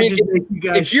that not just make you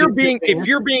guys? If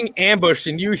you're being ambushed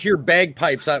and you hear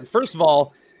bagpipes, first of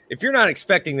all, if you're not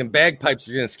expecting them, bagpipes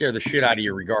are going to scare the shit out of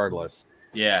you regardless.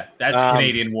 Yeah, that's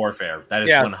Canadian warfare. That is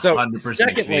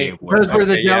 100% Canadian warfare. Those were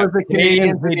the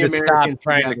Canadians need to stop Americans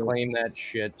trying together. to claim that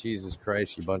shit. Jesus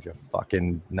Christ, you bunch of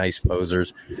fucking nice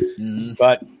posers.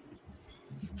 But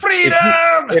freedom.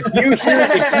 If you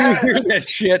hear that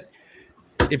shit.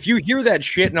 If you hear that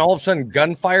shit and all of a sudden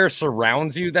gunfire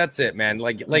surrounds you, that's it, man.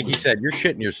 Like you said, you're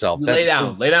shitting yourself. Lay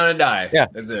down and die. Yeah,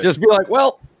 that's it. Just be like,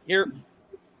 well, here.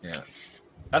 Yeah,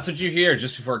 that's what you hear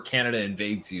just before Canada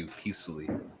invades you peacefully.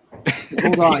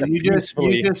 Hold on, you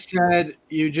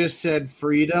just said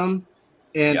freedom,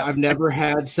 and I've never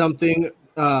had something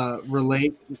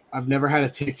relate. I've never had a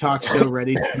TikTok so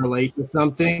ready to relate to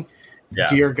something. Yeah.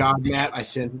 Dear God, Matt, I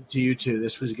sent it to you too.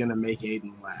 This was gonna make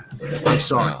Aiden laugh. I'm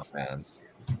sorry, man.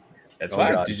 That's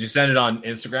fine. Did you send it on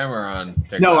Instagram or on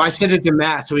TikTok? No, I sent it to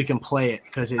Matt so he can play it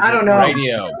because I don't know.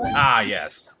 Radio.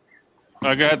 Yes.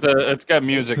 It's got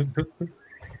music.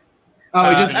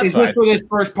 It's just for this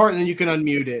first part, and then you can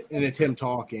unmute it, and it's him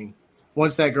talking.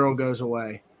 Once that girl goes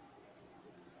away.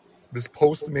 This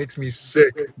post makes me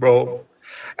sick, bro.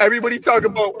 Everybody talk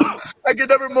about I can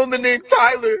never moan the name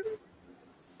Tyler.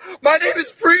 My name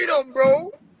is Freedom,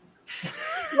 bro.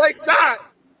 Like that.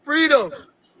 Freedom.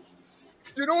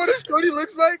 You know what a shorty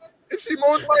looks like if she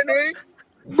moans my name?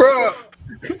 Bruh.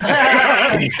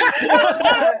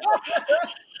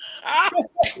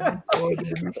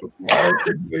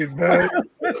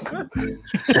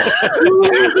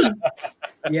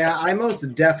 Yeah, I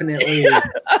most definitely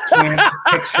can't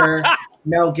picture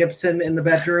Mel Gibson in the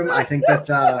bedroom. I think that's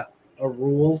a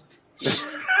rule.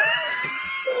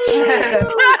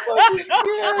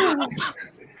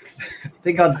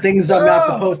 Think on things I'm not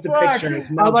supposed to picture.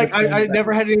 I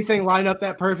never had anything line up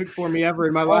that perfect for me ever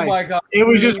in my life. Oh my God. It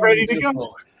was just ready to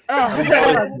go.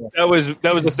 That was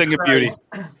the thing of beauty.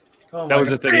 That was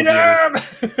the thing of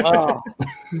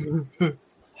beauty.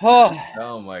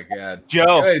 Oh my God,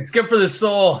 Joe! Hey, it's good for the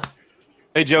soul.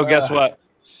 Hey, Joe, guess what?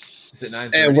 Is it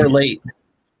 9:30? Hey, we're late.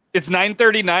 It's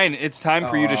 9:39. It's time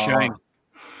for you to shine.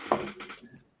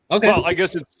 Okay. Well, I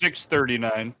guess it's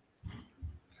 6:39.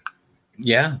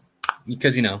 Yeah,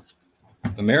 because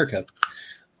America.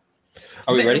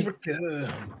 Are we ready?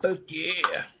 Fuck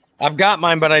yeah! I've got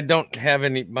mine, but I don't have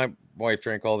any. My wife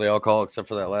drank all the alcohol except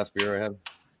for that last beer I had.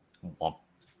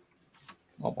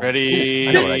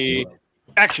 Ready?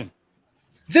 Action.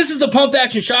 This is the pump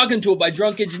action shotgun tool by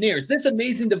Drunk Engineers. This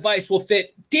amazing device will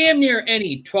fit damn near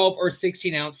any 12 or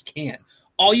 16 ounce can.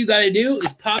 All you got to do is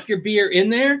pop your beer in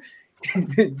there,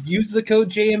 use the code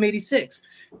JM86.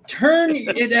 Turn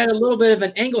it at a little bit of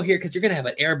an angle here because you're going to have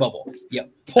an air bubble. You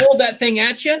pull that thing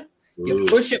at you, you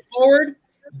push it forward,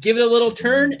 give it a little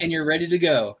turn, and you're ready to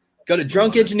go. Go to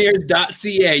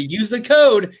drunkengineers.ca. Use the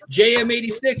code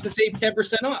JM86 to save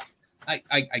 10% off. I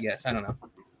guess. I don't know.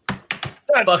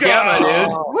 Fuck yeah, my dude.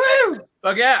 Woo!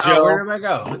 Fuck yeah. Joe. Where did I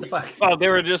go? What the fuck? Oh, they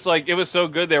were just like, it was so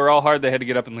good. They were all hard. They had to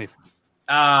get up and leave.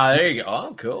 There you go.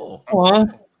 Oh, cool.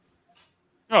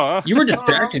 You were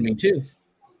distracting me, too.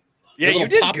 Yeah, you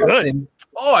did good.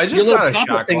 Oh, I just got a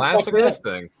shot glass. Look at this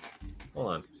thing. Hold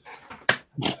on.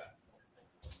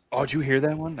 Oh, did you hear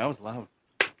that one? That was loud.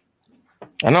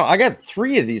 I know. I got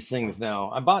 3 of these things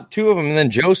now. I bought 2 of them, and then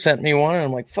Joe sent me one, and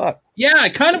I'm like, fuck. Yeah, I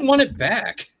kind of want it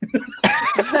back.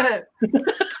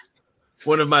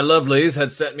 One of my lovelies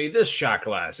had sent me this shot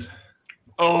glass.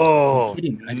 Oh,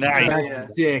 nice.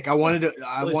 That's sick. I wanted to.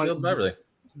 I want Beverly.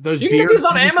 Those you can beer get these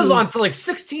on Amazon for like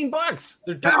 $16.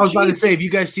 They're I was about to say, have you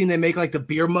guys seen they make like the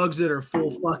beer mugs that are full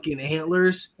fucking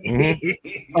antlers?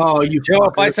 Oh, you Joe,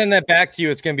 fucker. if I send that back to you,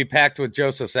 it's going to be packed with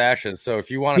Joseph's ashes. So if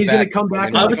you want it He's back, going to come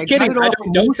back. I was kidding.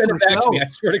 Don't send it back to me. I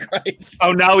swear to Christ.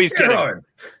 Oh, now he's kidding.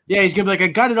 Yeah, he's going to be like, I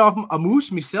got it off a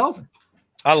moose myself.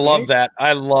 I love that.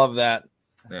 I love that.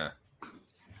 Yeah.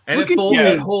 And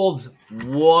it holds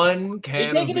 1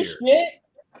 can of beer.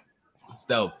 It's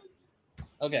dope.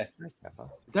 Okay.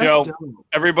 Joe,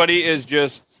 everybody is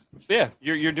just,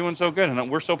 you're doing so good, and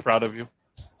we're so proud of you.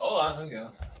 Hold on, there you go.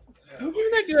 Who's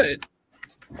doing that good?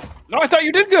 No, I thought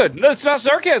you did good. No, it's not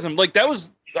sarcasm. Like I was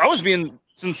being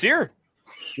sincere.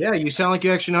 Yeah, you sound like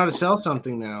you actually know how to sell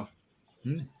something now.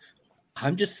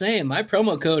 I'm just saying, my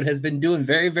promo code has been doing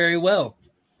very, very well.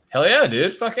 Hell yeah,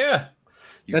 dude! Fuck yeah.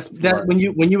 That's that when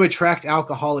you attract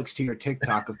alcoholics to your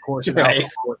TikTok, of course, and Right.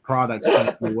 alcoholic products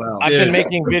can do well. I've been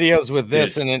making videos with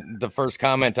this, and the first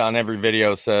comment on every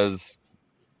video says,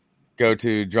 "Go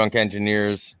to Drunk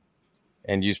Engineers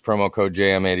and use promo code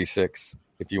JM86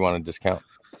 if you want a discount."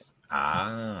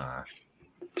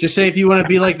 Just say if you want to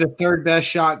be like the third best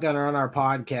shotgunner on our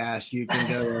podcast, you can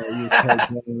go use code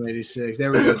JM86.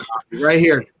 There we go, right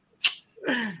here.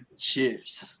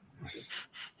 Cheers.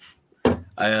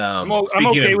 I'm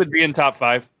okay with being top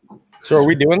 5. So are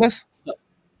we doing this?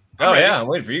 Oh yeah, I'm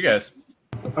waiting for you guys.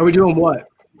 Are we doing what?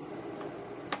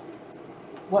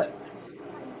 What?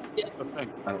 Yeah, go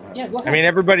ahead. I mean,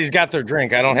 everybody's got their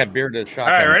drink. I don't have beer to shotgun.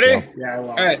 All right, ready? So. Yeah, I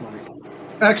lost All right. mine.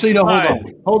 Actually, no,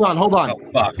 hold on. Oh,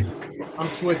 fuck. I'm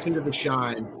switching to the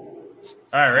shine.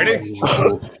 All right, ready?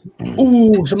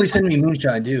 Ooh, somebody send me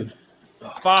moonshine, dude.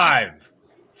 5,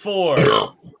 4,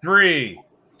 3,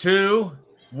 2,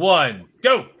 1.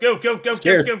 Go.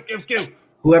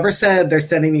 Whoever said they're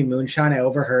sending me moonshine, I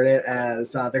overheard it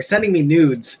as they're sending me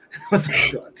nudes. I was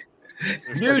like, good.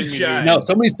 Moonshine. No,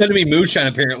 somebody's sending me moonshine,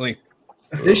 apparently.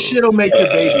 This shit'll make your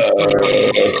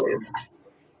baby.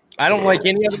 I don't like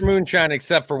any other moonshine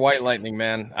except for White Lightning,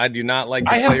 man. I do not like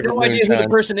the I have flavored no idea who moonshine. the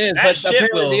person is, That but shit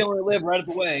apparently will- they only live right up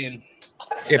the way. And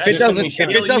If That it shit doesn't, will if kill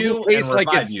it you doesn't taste and like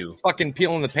revive it's you. fucking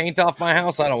peeling the paint off my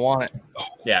house, I don't want it.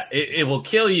 Yeah, it will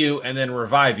kill you and then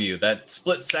revive you. That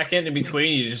split second in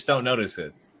between, you just don't notice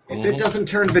it. If it doesn't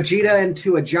turn Vegeta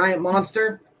into a giant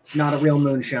monster, it's not a real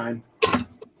moonshine.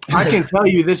 I can tell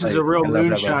you this is a real I love that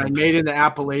moonshine reference. made in the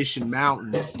Appalachian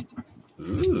Mountains.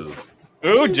 Ooh.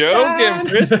 Ooh, Joe's getting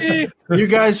frisky. You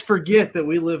guys forget that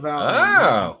we live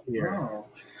out here. Oh.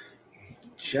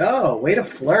 Joe, way to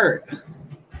flirt.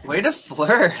 Way to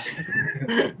flirt.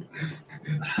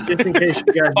 Just in case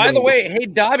you guys By the didn't- way, hey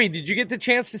Dobby, did you get the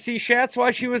chance to see Shats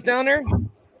while she was down there?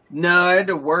 No, I had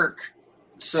to work.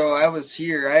 So I was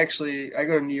here. I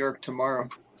go to New York tomorrow.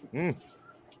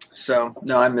 So,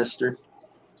 no, I missed her.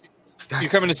 You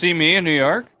coming to see me in New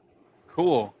York?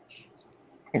 Cool.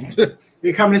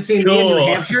 You're coming to see me in New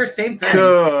Hampshire? Same thing.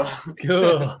 Cool.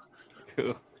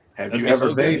 Cool. Have you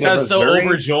ever been You to sound so Missouri?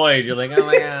 overjoyed. You're like, oh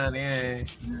my god,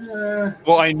 yeah.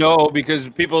 Well, I know because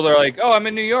people are like, "Oh, I'm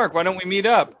in New York. Why don't we meet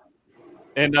up?"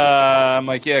 And I'm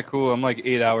like, "Yeah, cool. I'm like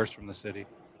 8 hours from the city."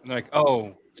 And they're like,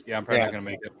 "Oh, yeah, I'm probably not gonna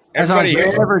make it." Everybody,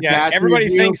 everybody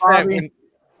tattoos thinks you, that. Bobby?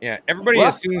 Everybody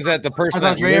What? assumes that the person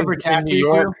Has that Andre ever lives in New tattooed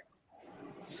York.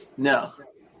 No.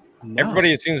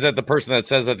 Everybody assumes that the person that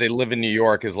says that they live in New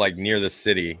York is like near the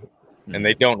city, and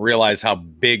they don't realize how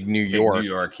big New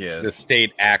York is. The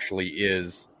state actually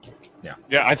is.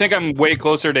 Yeah, I think I'm way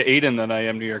closer to Aiden than I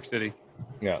am New York City.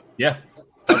 Yeah.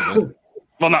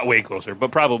 Well, not way closer,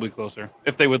 but probably closer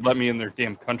if they would let me in their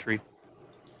damn country.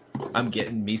 I'm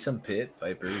getting me some pit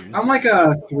vipers. I'm like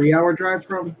a 3-hour drive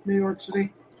from New York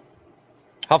City.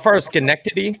 How far is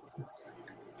Schenectady?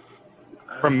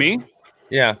 From me?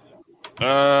 Yeah.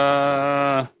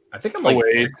 I think I'm like away.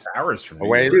 6 hours from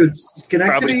Away. Dude,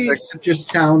 Schenectady Probably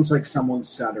just sounds like someone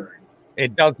stuttering.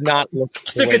 It does not look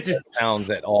the way it sounds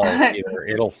at all either.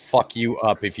 It'll fuck you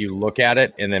up if you look at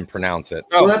it and then pronounce it.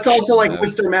 Well, that's also like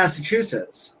Worcester,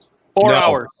 Massachusetts. 4 No.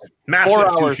 hours. 4 hours,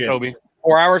 Massachusetts. Toby.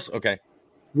 4 hours? Okay.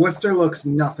 Worcester looks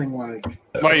nothing like.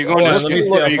 Why are you going Well, to let me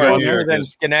see are how you far going nearer there? than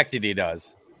Schenectady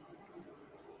does.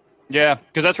 Yeah,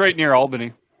 because that's right near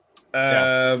Albany.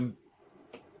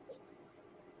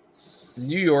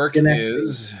 New York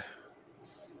is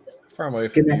far away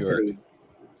from New York. Schenectady.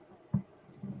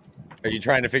 Are you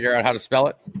trying to figure out how to spell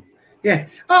it? Yeah.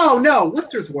 Oh no,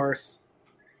 Worcester's worse.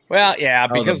 Well, yeah,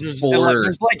 Oh, because the there's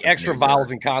border. like extra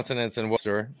vowels and consonants in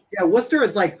Worcester. Yeah, Worcester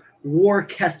is like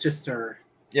Worcester.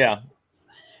 Yeah.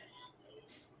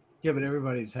 Yeah, but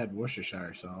everybody's had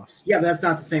Worcestershire sauce. Yeah, but that's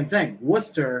not the same thing.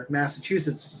 Worcester,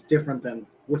 Massachusetts is different than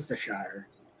Worcestershire.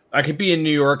 I could be in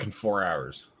New York in 4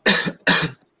 hours.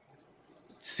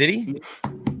 City?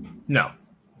 No,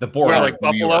 the border, Where, like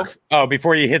of New Buffalo? York. Oh,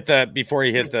 before you hit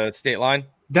the state line.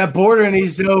 That border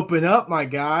needs to open up, my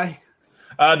guy.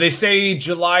 They say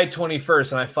July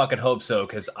 21st, and I fucking hope so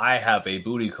because I have a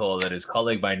booty call that is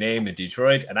calling my name in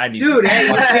Detroit, and I need Dude, to hey,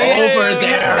 fuck hey, over you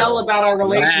can't there. tell about our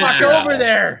relationship. Fuck over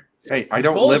there. Hey, I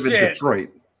don't live in Bullshit. Detroit.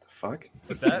 The fuck?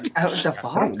 What's that? What the I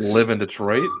fuck? don't live in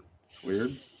Detroit. It's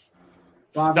weird.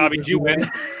 Dobby, did you win?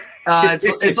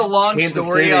 It's a long Kansas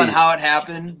story City. on how it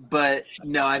happened, but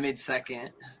no, I made second.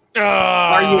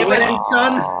 Are you winning,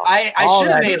 son? I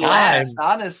should have made last,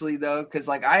 honestly, though, because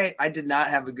like I did not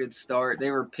have a good start. They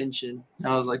were pinching.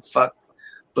 I was like, fuck.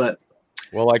 But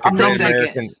well, like a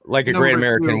great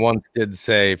American once did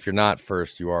say, if you're not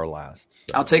first, you are last.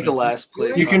 So. I'll take a last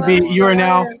place. You are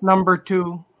now number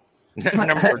 2.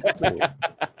 Number 2.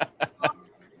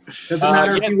 Doesn't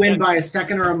matter if you win by a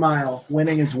second or a mile.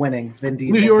 Winning is winning. Vin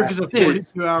Diesel. New York is a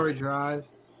 42-hour drive.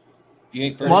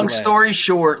 Long story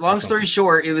short,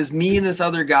 it was me and this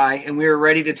other guy, and we were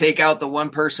ready to take out the one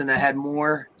person that had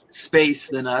more space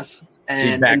than us.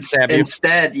 And instead,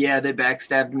 they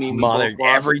backstabbed me. Mother,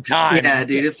 every time. Yeah,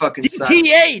 dude, it fucking sucked.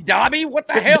 TA, Dobby, what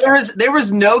the hell? There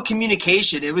was no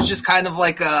communication. It was just kind of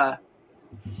like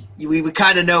we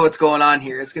kind of know what's going on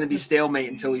here. It's going to be stalemate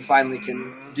until we finally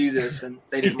can do this, and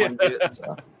they didn't want to do it.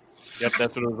 So. Yep,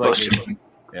 that's what it was like.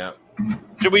 Yeah.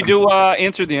 Should we do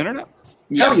Answer the Internet?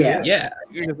 Hell yeah. Yeah.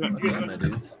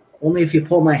 Only if you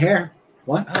pull my hair.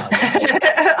 What?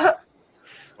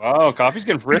 Wow, coffee's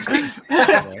getting frisky.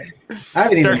 I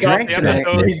haven't even drank today.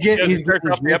 He's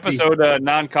off the episode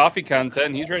non-coffee content,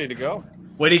 and he's ready to go.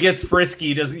 When he gets frisky,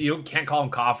 you can't call him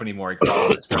cough anymore. You call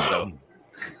him espresso.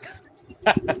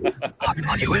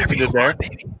 I'll do whatever you want,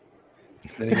 baby.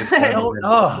 Then he gets he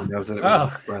knows that it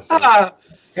was espresso.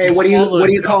 Hey, what do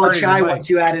you call a chai once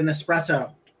you add an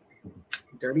espresso?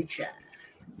 Dirty chai.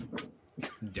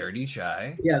 Dirty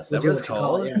chai. Yes, that was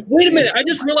called. Yeah. Wait a minute! I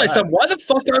just realized something. Why the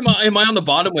fuck am I on the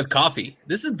bottom with coffee?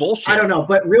 This is bullshit. I don't know,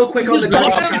 but real quick on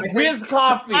the with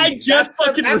coffee. I just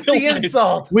fucking realized the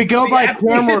insult. We go by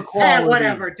camera quality.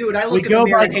 Whatever, dude. I look in the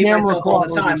mirror and hate myself all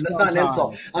the time. That's not an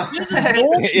insult.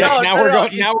 Now we're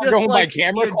going by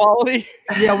camera quality.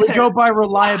 Yeah, we go by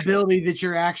reliability that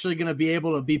you're actually going to be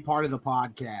able to be part of the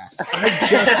podcast. I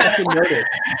just fucking noticed.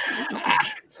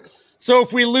 So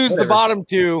if we lose the bottom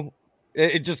two,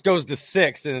 it just goes to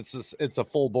 6, and it's a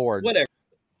full board. Whatever.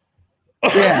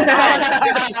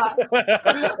 Yeah.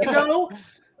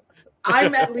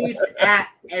 I'm at least at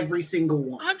every single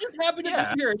one. I'm just happy to be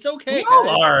here. It's okay. We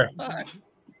all are.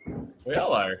 We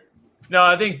all are. No,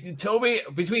 I think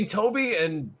between Toby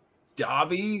and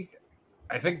Dobby,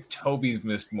 I think Toby's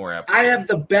missed more episodes. I have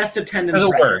the best attendance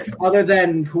record, other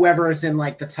than whoever is in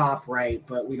like the top right,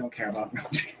 but we don't care about them.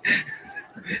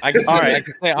 I can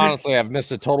say honestly, I've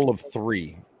missed a total of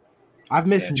 3. I've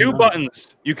missed 2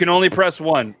 buttons. You can only press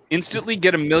one. Instantly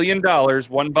get $1 million,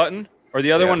 one button, or the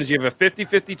other one is you have a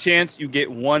 50-50 chance you get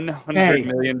 $100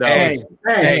 million. Hey,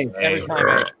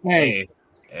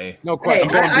 no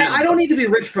question. I don't need to be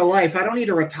rich for life. I don't need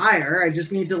to retire. I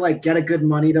just need to like get a good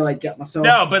money to like get myself.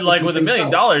 No, but like with $1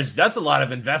 million, that's a lot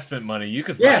of investment money. You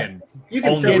could fucking you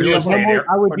can save yourself.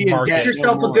 I would get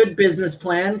yourself a good business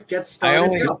plan. Get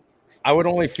started. I would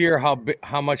only fear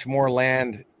how much more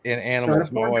land and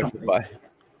animals my wife would buy.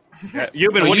 What are you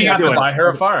doing? Have to buy her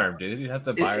a farm, dude. You have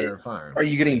to buy her a farm. Are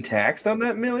you getting taxed on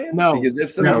that $1 million? No, because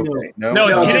if so, no,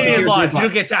 it's Canadian laws. You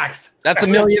don't get taxed. That's $1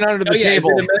 million under the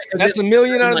table. That's $1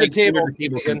 million under the table.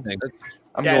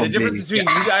 The difference between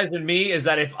you guys and me is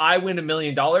that if I win $1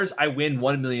 million, I win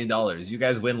 $1 million. You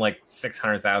guys win like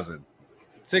 600,000.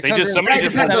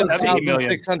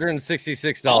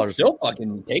 $666. I'll still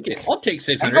fucking take it. I'll take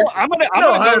 600. I'm gonna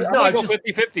go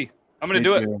 50-50. I'm gonna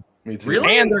do it. Me too.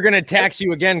 Really? And they're gonna tax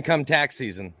you again come tax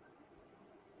season.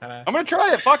 I'm gonna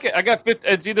try it. Fuck it. I got 50.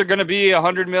 It's either gonna be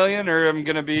 100 million or I'm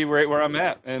gonna be right where I'm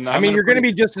at. And you're gonna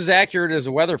be just as accurate as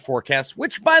a weather forecast.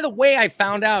 Which, by the way, I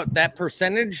found out that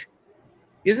percentage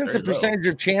isn't the percentage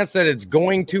of chance that it's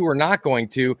going to or not going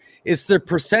to. It's the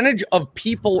percentage of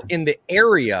people in the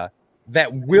area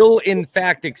that will in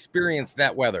fact experience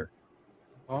that weather.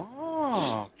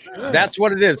 Oh, that's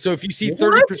what it is. So if you see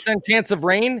 30% chance of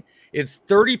rain, it's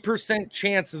 30%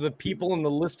 chance of the people in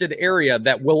the listed area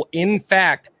that will in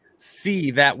fact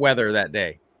see that weather that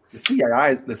day. The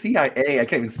CIA, I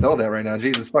can't even spell that right now.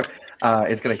 Jesus fuck.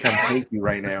 It's going to come take you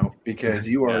right now because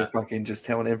you are fucking just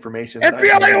telling information.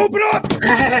 FBI, open up!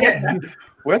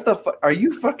 What the fuck? Are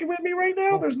you fucking with me right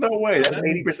now? There's no way. That's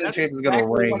 80% chance it's going to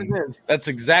rain. That's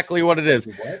exactly what it is.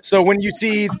 So when you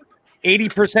see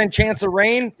 80% chance of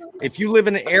rain, if you live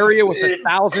in an area with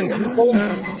 1,000 people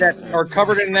that are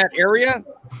covered in that area,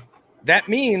 that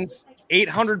means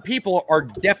 800 people are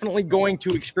definitely going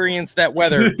to experience that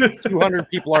weather. 200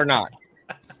 people are not.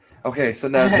 Okay, so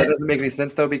now that doesn't make any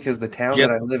sense though, because the town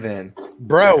that I live in,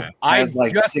 has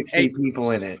like 60 people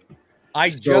in it. I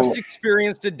just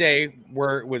experienced a day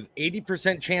where it was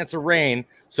 80% chance of rain,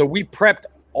 so we prepped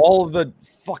all of the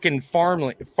fucking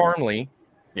farmly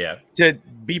to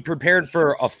be prepared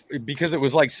for because it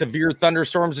was like severe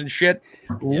thunderstorms and shit.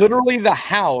 Literally the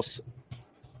house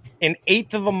an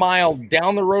eighth of a mile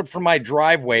down the road from my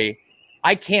driveway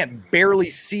I can't barely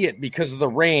see it because of the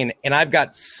rain, and I've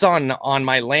got sun on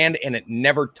my land, and it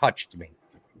never touched me.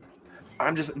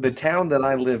 The town that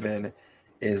I live in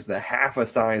is the half a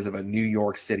size of a New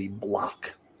York City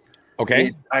block.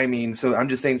 Okay. So I'm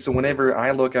just saying, so whenever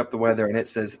I look up the weather and it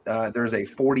says there's a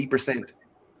 40%,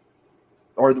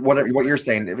 or whatever what you're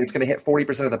saying, if it's going to hit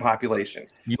 40% of the population.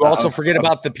 You also forget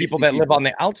about the people that live on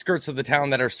the outskirts of the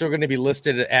town that are still going to be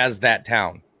listed as that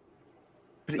town.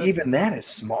 But even that is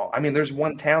small. I mean, there's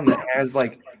one town that has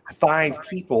like 5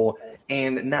 people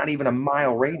and not even a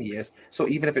mile radius. So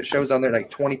even if it shows on there like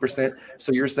 20%,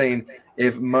 so you're saying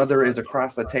if mother is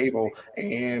across the table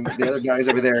and the other guy's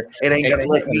over there, it ain't gonna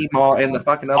hit me in the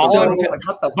fucking other.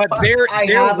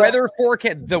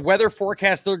 The weather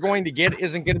forecast they're going to get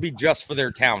isn't going to be just for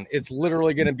their town. It's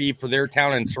literally going to be for their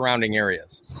town and surrounding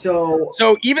areas.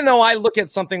 So even though I look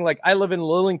at something like I live in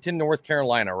Lillington, North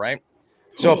Carolina, right?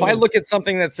 So if I look at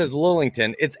something that says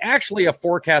Lillington, it's actually a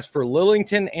forecast for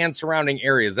Lillington and surrounding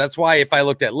areas. That's why if I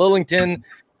looked at Lillington,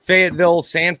 Fayetteville,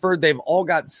 Sanford, they've all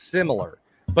got similar,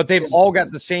 but they've all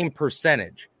got the same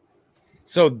percentage.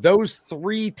 So those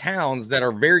 3 towns that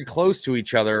are very close to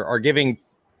each other are giving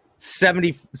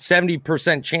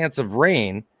 70% chance of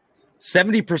rain.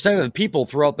 70% of the people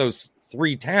throughout those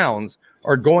 3 towns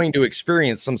are going to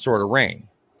experience some sort of rain.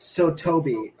 So,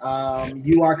 Toby,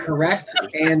 you are correct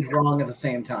and wrong at the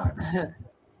same time.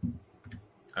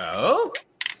 Oh?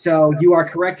 So you are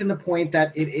correct in the point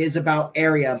that it is about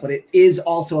area, but it is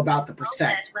also about the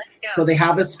percent. So they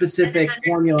have a specific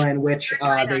formula in which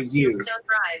they use.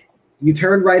 You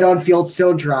turn right on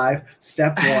Fieldstone Drive,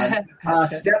 step 1.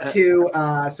 Step 2,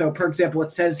 so for example, it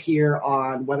says here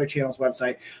on Weather Channel's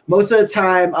website, most of the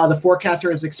time the forecaster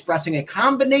is expressing a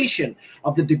combination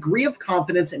of the degree of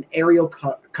confidence and aerial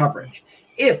coverage.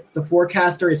 If the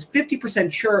forecaster is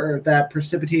 50% sure that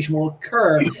precipitation will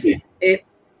occur,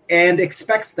 and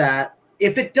expects that,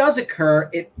 if it does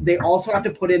occur, they also have to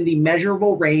put in the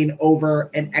measurable rain over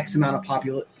an X amount of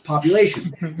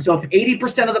population. So if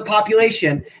 80% of the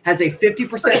population has a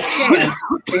 50% chance,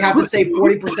 they have to say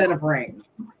 40% of rain.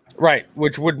 Right,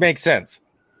 which would make sense.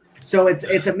 So it's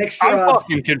a mixture I'm of...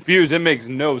 fucking confused. It makes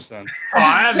no sense.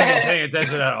 I haven't been paying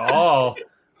attention at all.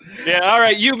 Yeah, all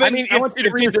right. If you're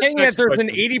saying that there's an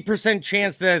 80%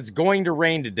 chance that it's going to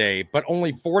rain today, but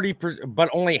only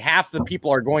only half the people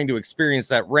are going to experience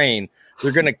that rain,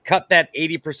 they're going to cut that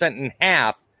 80% in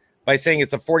half by saying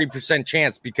it's a 40%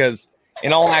 chance, because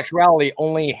in all actuality,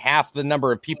 only half the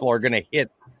number of people are going to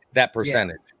hit that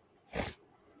percentage. Yeah.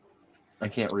 I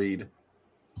can't read.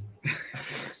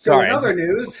 So in other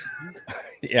news,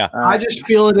 yeah, I just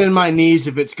feel it in my knees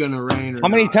if it's going to rain. How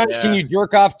many times can you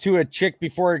jerk off to a chick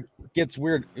before it gets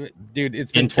weird? Dude,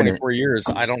 it's been 24 years.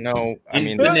 I don't know. I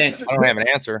mean, I don't have an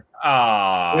answer.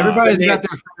 Everybody's got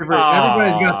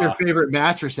their favorite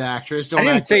mattress actress. I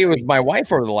didn't say it was my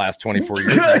wife over the last 24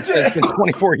 years. It's been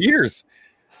 24 years.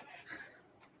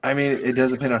 I mean, it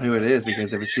does depend on who it is,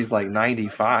 because if she's like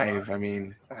 95, I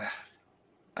mean,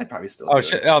 I'd probably still.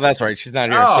 That's right. She's not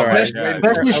here. Sorry.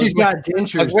 Especially she's got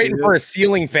dentures. I was waiting for a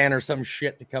ceiling fan or some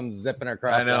shit to come zipping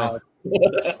across. I know.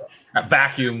 A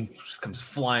vacuum just comes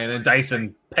flying and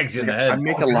Dyson pegs you in the head. I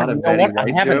make a lot of Betty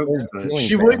White jokes.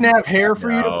 She wouldn't have hair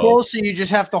for you to pull, so you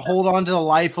just have to hold on to the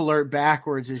life alert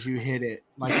backwards as you hit it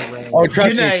like a rail. Oh,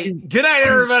 trust me. Good night,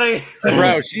 everybody.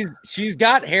 Bro, she's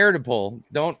got hair to pull.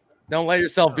 Don't let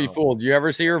yourself be fooled. You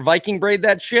ever see her Viking braid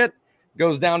that shit?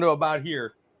 Goes down to about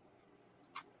here.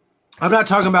 I'm not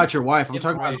talking about your wife. I'm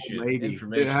talking about a lady.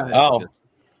 Oh.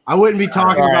 I wouldn't be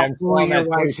talking about pulling your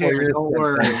wife's hair. Don't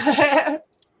worry.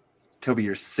 Toby,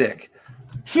 you're sick.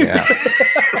 Yeah.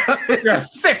 You're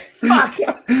sick. Fuck.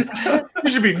 You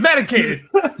should be medicated.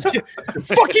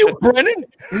 Fuck you, Brennan.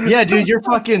 Yeah, dude, you're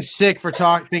fucking sick for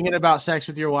thinking about sex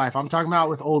with your wife. I'm talking about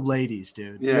with old ladies,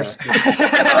 dude. Yeah.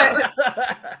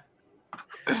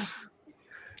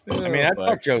 I mean, I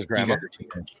fucked Joe's grandma.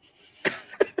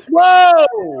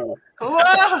 Whoa!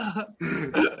 I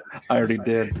already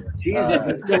did. Jesus,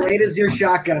 as delayed as your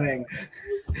shotgunning.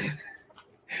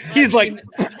 He's like,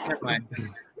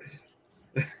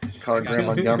 call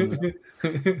grandma gums.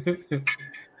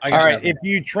 All right, if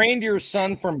you trained your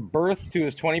son from birth to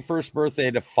his 21st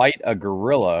birthday to fight a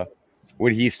gorilla,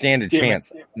 would he stand a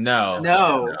chance? No.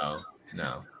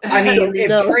 I mean,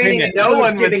 if training no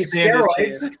one would stand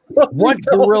steroids.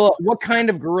 What kind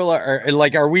of gorilla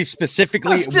are we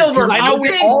specifically? Silver. I know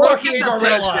we all look at the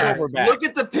picture. Look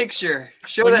at the picture.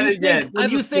 Show that again.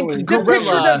 You think gorilla? The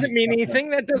picture doesn't mean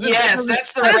anything. That doesn't. Yes,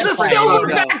 that's the. That is a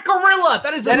silverback gorilla.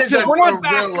 That is a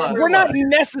gorilla. We're not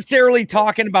necessarily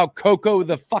talking about Coco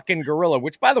the fucking gorilla,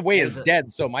 which by the way is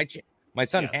dead. So my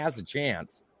son has a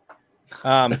chance.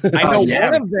 I know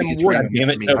one of them would. Damn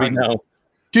it, Toby, no.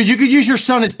 Dude, you could use your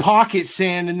son as pocket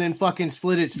sand and then fucking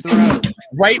slit its throat.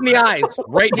 Right in the eyes.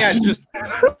 Right in the eyes. Just,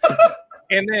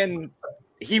 and then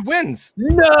he wins.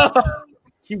 No.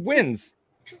 He wins.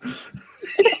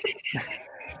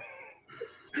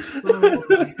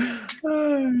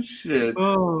 Oh shit!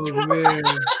 Oh man!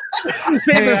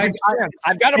 Hey,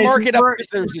 I've got to mark it up because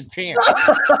there's a chance.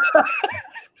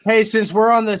 Hey, since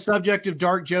we're on the subject of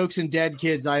dark jokes and dead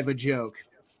kids, I have a joke.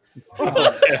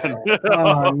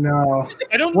 Oh no!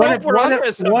 I don't know if we're on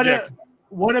this subject.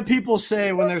 What do people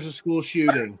say when there's a school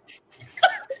shooting?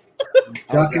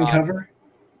 Duck and cover.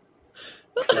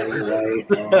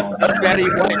 Betty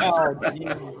White. Oh,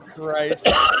 Jesus Christ.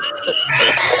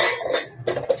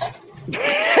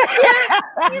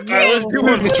 Let's do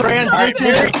it. The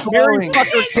transition. Mary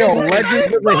Fucker Kill.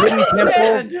 Legends of the Hidden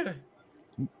Temple.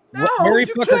 Mary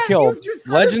Fucker Kill.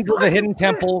 Legends of the Hidden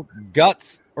Temple.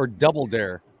 Guts or Double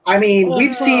Dare. I mean,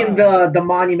 we've seen the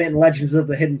monument in Legends of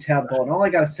the Hidden Temple, and all I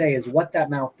gotta say is, what that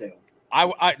mouth do? I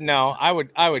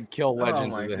would kill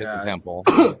Legends of the Hidden Temple.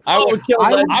 I would kill.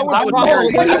 I would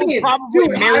probably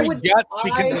marry Guts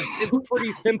because it's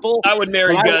pretty simple. I would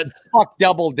marry Guts. Fuck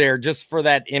Double Dare just for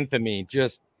that infamy.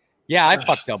 I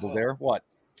fuck Double Dare. What?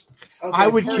 Okay, I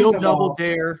would kill Double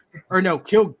Dare, or no,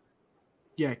 kill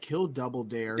Double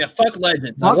Dare. Yeah, fuck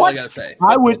Legends. That's all I gotta say.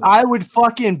 I would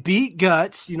fucking beat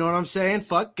Guts. You know what I'm saying?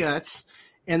 Fuck Guts,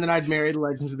 and then I'd marry the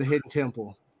Legends of the Hidden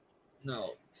Temple.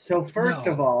 No. So first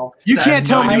of all, you can't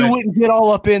tell me you wouldn't get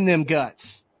all up in them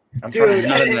guts. Dude,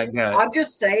 I'm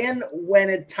just saying,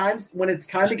 when it's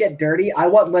time to get dirty, I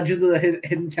want Legend of the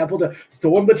Hidden Temple to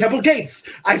storm the temple gates.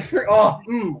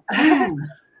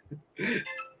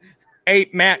 Hey,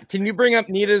 Matt, can you bring up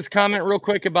Nita's comment real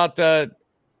quick about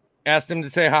asked him to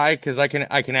say hi, because I can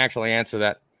actually answer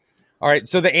that. All right,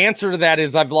 so the answer to that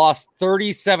is I've lost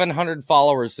 3,700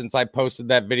 followers since I posted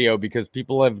that video because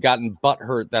people have gotten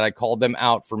butthurt that I called them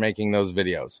out for making those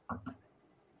videos.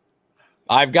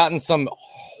 I've gotten some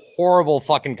horrible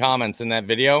fucking comments in that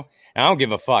video, and I don't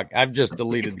give a fuck. I've just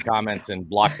deleted the comments and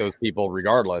blocked those people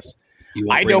regardless.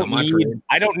 I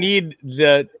don't need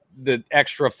the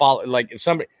extra follow. Like, if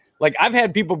somebody, like, I've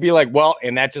had people be like, well,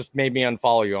 and that just made me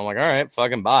unfollow you. I'm like, all right,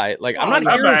 fucking bye. Like, I'm not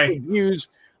here for views.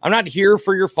 I'm not here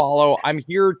for your follow. I'm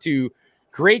here to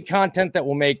create content that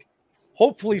will make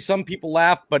hopefully some people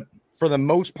laugh, but for the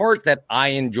most part that I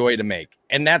enjoy to make.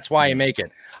 And that's why I make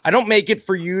it. I don't make it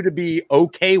for you to be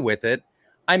okay with it.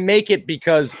 I make it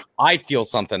because I feel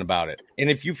something about it. And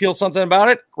if you feel something about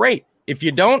it, great. If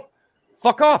you don't,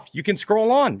 fuck off. You can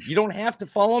scroll on. You don't have to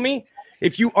follow me.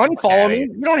 If you unfollow me,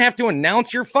 you don't have to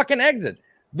announce your fucking exit.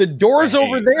 The door's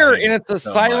over there, and it's a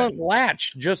silent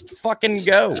latch. Just fucking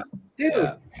go.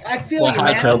 Dude, I feel you,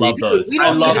 man. I love those. We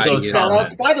don't need those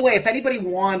sellouts. By the way, if anybody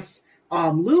wants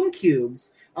Loom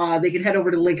Cubes, they can head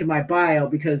over to the link in my bio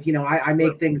because, you know, I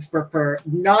make things for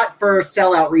not for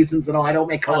sellout reasons at all. I don't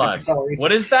make content for sellout reasons.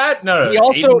 What is that? No, he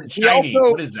also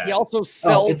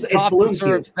sells coffee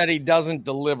syrups that he doesn't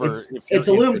deliver. It's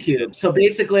a Loom Cube. So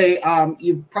basically,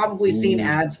 you've probably seen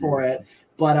ads for it.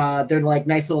 But they're like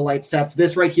nice little light sets.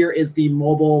 This right here is the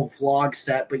mobile vlog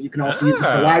set, but you can also use it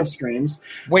for live streams.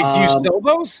 Wait, do you sell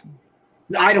those?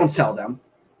 I don't sell them.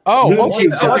 Oh, I want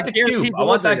the cube. I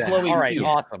want that glowing All right, cube.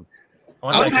 awesome.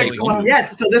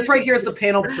 Yes, so this right here is the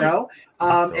Panel Pro,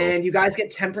 and you guys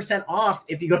get 10% off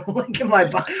if you go to the link in my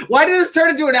bio. Why did this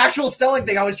turn into an actual selling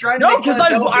thing? I was trying to make because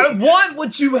I want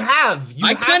what you have.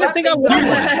 I kind of think I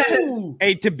want.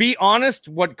 Hey, to be honest,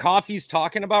 what Coffee's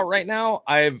talking about right now,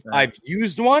 I've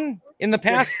used one in the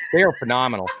past. They are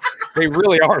phenomenal. They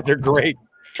really are. They're great.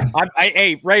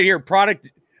 Hey, right here, product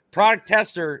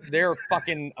tester. They're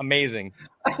fucking amazing.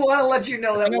 I want to let you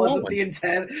know that wasn't the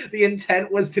intent. The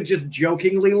intent was to just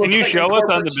jokingly look. Can you show us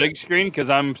on the big screen?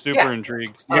 Because I'm super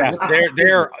intrigued. Yeah,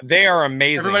 they are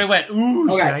amazing. Everybody went, ooh,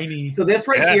 shiny. So this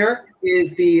right here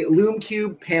is the Loom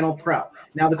Cube Panel Pro.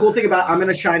 Now the cool thing about I'm going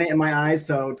to shine it in my eyes,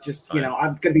 so just I'm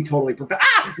going to be totally perfect.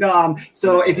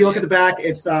 So if you look at the back,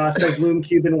 it says Loom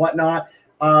Cube and whatnot.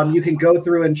 You can go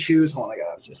through and choose. Hold on, I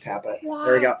gotta just tap it. What?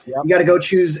 There we go. Yep. You got to go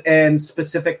choose and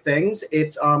specific things.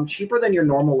 It's cheaper than your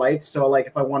normal lights. So like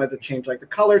if I wanted to change like the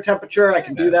color temperature, I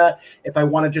can do that. If I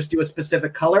want to just do a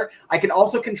specific color, I can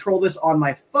also control this on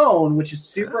my phone, which is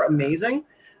super amazing.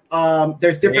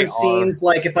 There's different scenes.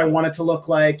 Like if I want it to look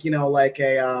like like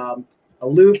a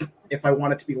loop. If I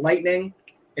want it to be lightning.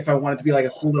 If I want it to be like a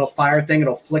cool little fire thing,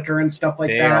 it'll flicker and stuff like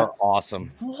that. They are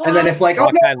awesome. What? And then if like, I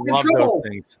love those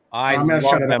things. I'm gonna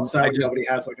shut it up so nobody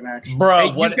has like an action.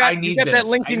 Bro, I need that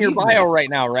link in your bio right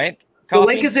now, right? The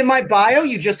link is in my bio.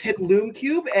 You just hit Loom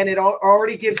Cube, and it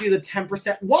already gives you the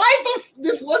 10%. Why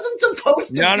this wasn't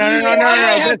supposed to? No.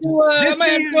 This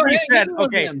needs to be said.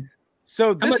 Okay,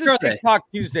 so this is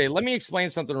TikTok Tuesday. Let me explain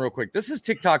something real quick. This is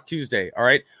TikTok Tuesday. All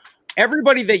right,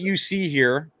 everybody that you see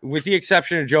here, with the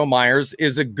exception of Joe Myers,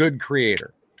 is a good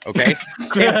creator. Okay,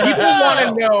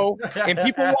 and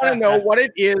people want to know what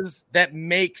it is that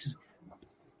makes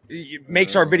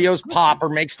our videos pop or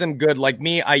makes them good. Like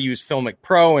me, I use Filmic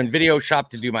Pro and Video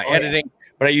Shop to do my editing,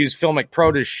 but I use Filmic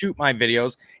Pro to shoot my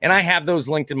videos, and I have those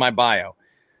linked in my bio.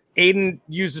 Aiden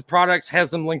uses products, has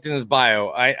them linked in his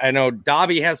bio. I know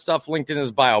Dobby has stuff linked in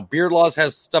his bio. Beardlaws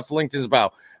has stuff linked in his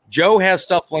bio. Joe has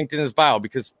stuff linked in his bio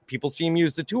because people see him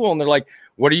use the tool and they're like,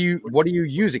 what are you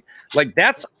using? Like,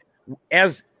 that's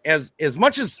as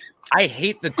much as I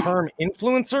hate the term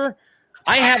influencer,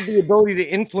 I have the ability to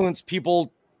influence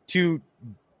people to,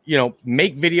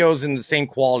 make videos in the same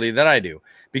quality that I do,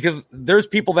 because there's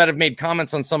people that have made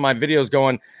comments on some of my videos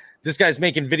going, this guy's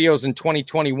making videos in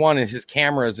 2021 and his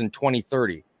camera is in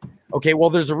 2030. Okay, well,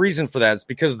 there's a reason for that. It's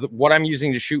because what I'm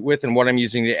using to shoot with and what I'm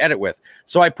using to edit with.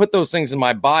 So I put those things in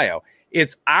my bio.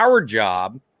 It's our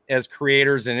job as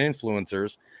creators and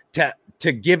influencers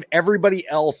to give everybody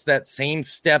else that same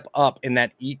step up in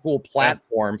that equal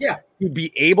platform to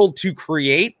be able to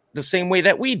create the same way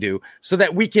that we do, so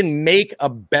that we can make a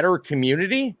better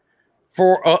community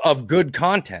of good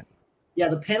content. Yeah,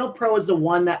 the Panel Pro is the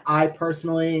one that I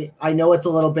know it's a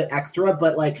little bit extra,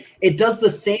 but like it does the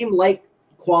same light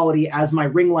quality as my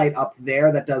ring light up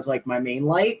there that does like my main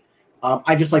light.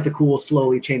 I just like the cool,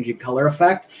 slowly changing color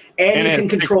effect, and you can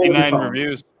control the phone.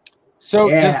 Reviews. So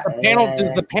does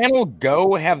the Panel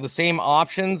Go have the same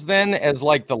options then as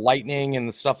like the lightning and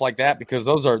the stuff like that? Because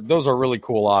those are really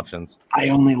cool options. I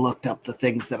only looked up the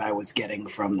things that I was getting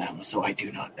from them, so I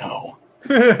do not know.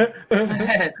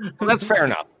 That's fair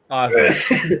enough. Awesome.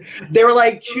 They were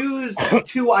like, choose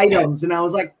 2 items, and I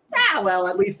was like, well,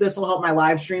 at least this will help my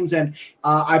live streams. And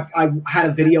I had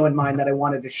a video in mind that I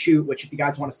wanted to shoot, which if you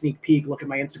guys want a sneak peek, look at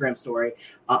my Instagram story.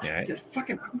 I'm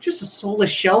just a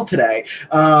soulless shell today.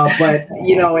 But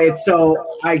it's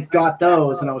so I got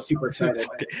those and I was super excited.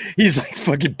 He's like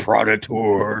fucking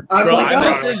Predator.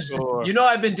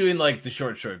 I've been doing like the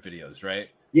short videos, right?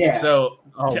 Yeah. So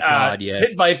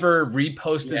Pit Viper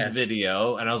reposted the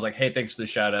video and I was like, hey, thanks for the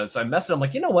shout out. So I messaged him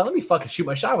like, you know what? Let me fucking shoot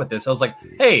my shot with this. I was like,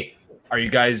 hey, are you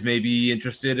guys maybe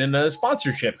interested in a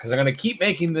sponsorship? Because I'm going to keep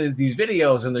making these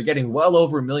videos and they're getting well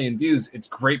over 1 million views. It's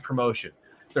great promotion.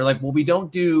 They're like, well, we don't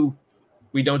do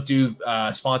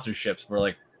sponsorships. We're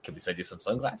like, can we send you some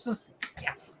sunglasses?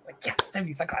 Yes. Send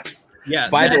me sunglasses. Yeah.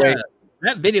 By the way,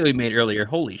 that video we made earlier,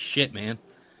 holy shit, man.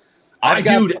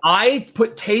 I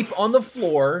put tape on the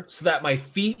floor so that my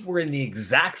feet were in the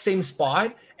exact same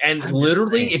spot. And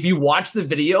literally, if you watch the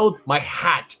video, my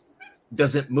hat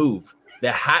doesn't move.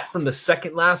 The hat from the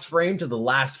second last frame to the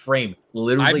last frame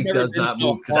literally does not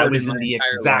move because I was in the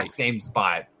exact same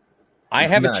spot. I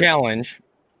have a challenge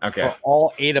for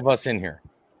all 8 of us in here.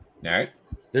 All right.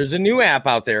 There's a new app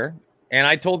out there, and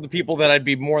I told the people that I'd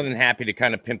be more than happy to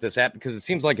kind of pimp this app because it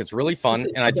seems like it's really fun.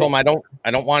 And I told them I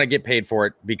don't want to get paid for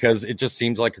it because it just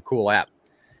seems like a cool app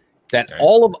that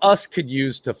all of us could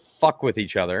use to fuck with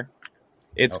each other.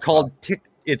 It's called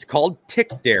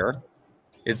TickDare.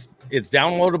 It's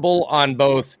downloadable on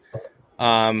both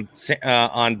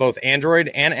Android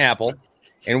and Apple.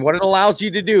 And what it allows you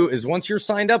to do is once you're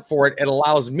signed up for it, it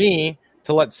allows me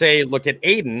to, let's say, look at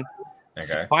Aiden,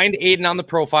 find Aiden on the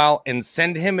profile and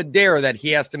send him a dare that he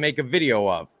has to make a video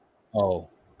of.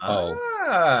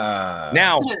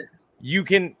 Now you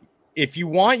can, if you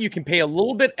want, you can pay a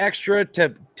little bit extra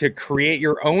to create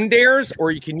your own dares, or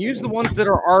you can use the ones that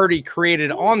are already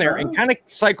created on there and kind of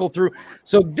cycle through.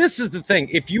 So this is the thing.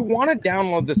 If you want to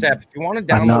download this app, if you want to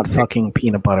download, I'm not fucking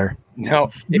peanut butter.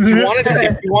 No, if you want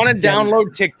to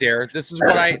download TickDare, this is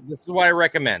what I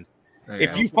recommend.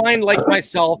 If you find like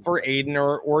myself or Aiden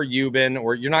or Euban,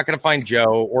 or you're not going to find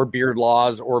Joe or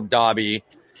Beardlaws or Dobby.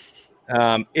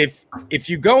 If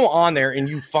you go on there and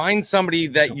you find somebody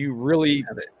that you really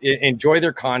enjoy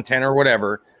their content or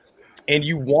whatever, and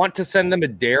you want to send them a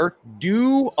dare,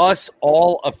 do us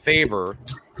all a favor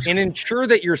and ensure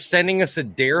that you're sending us a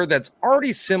dare that's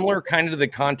already similar kind of to the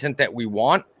content that we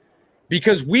want,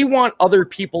 because we want other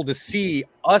people to see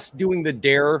us doing the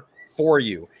dare for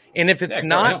you. And if it's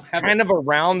not kind of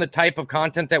around the type of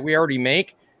content that we already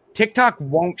make, TikTok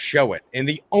won't show it. And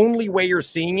the only way you're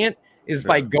seeing it is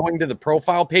by going to the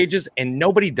profile pages, and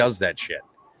nobody does that shit.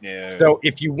 Yeah. So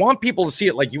if you want people to see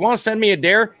it, like you want to send me a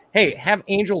dare, hey, have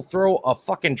Angel throw a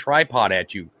fucking tripod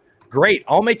at you. Great.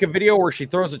 I'll make a video where she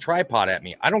throws a tripod at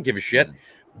me. I don't give a shit.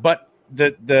 But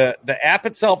the app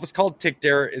itself is called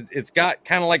TickDare. It's got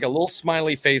kind of like a little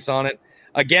smiley face on it.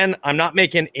 Again, I'm not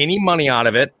making any money out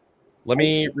of it. Let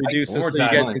me reduce this so you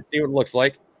guys can see what it looks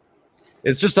like.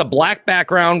 It's just a black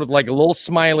background with like a little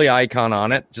smiley icon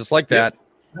on it, just like that.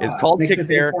 It's called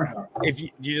TickDare. If you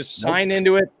just sign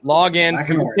into it, log in,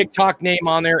 put your TikTok name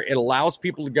on there, it allows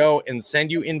people to go and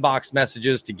send you inbox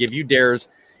messages to give you dares.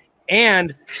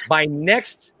 And by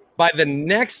the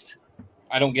next,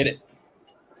 I don't get it.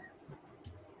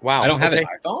 Wow, I don't have it.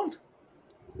 iPhone?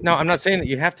 No, I'm not saying that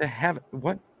you have to have it.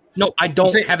 What? No, I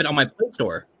don't have it on my Play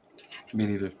Store. Me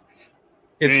neither.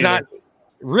 It's not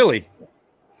really.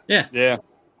 Yeah. Yeah.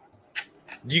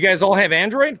 Do you guys all have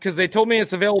Android? Because they told me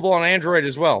it's available on Android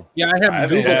as well. Yeah, I have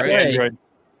Google Play. Android.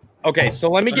 Okay, so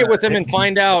let me get with them and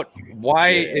find out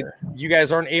why you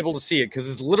guys aren't able to see it, because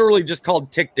it's literally just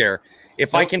called TickDare.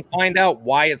 If I can find out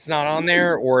why it's not on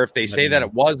there, or if they say that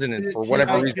it was and for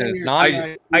whatever reason it's not.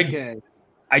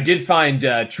 I did find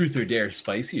Truth or Dare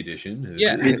Spicy Edition.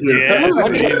 Yeah.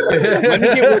 Let me get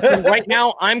with them. Right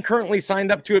now, I'm currently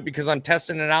signed up to it because I'm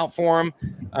testing it out for them.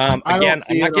 Again,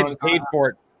 I'm not getting paid for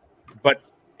it. But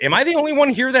am I the only one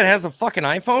here that has a fucking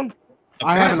iPhone?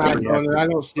 I have an iPhone and I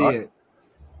don't see it.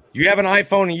 You have an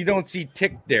iPhone and you don't see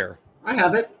TickDare. I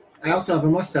have it. I also have a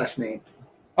mustache mate.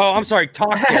 Oh, I'm sorry.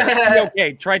 Talk Dare.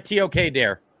 TOK. Try TOK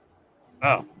Dare.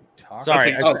 Oh.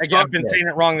 Sorry. I've been saying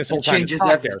it wrong this whole time. Changes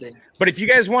everything. But if you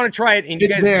guys want to try it and you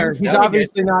guys he's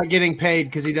obviously not getting paid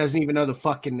because he doesn't even know the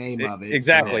fucking name of it.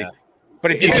 Exactly. So.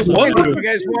 But if you guys want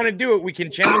to do it, we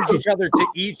can challenge each other to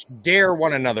each dare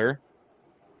one another.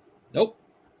 Nope.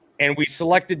 And we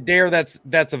selected dare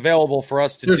that's available for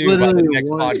us to do by the next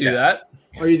podcast. Do that.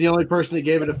 Are you the only person that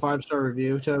gave it a 5-star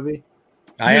review, Toby?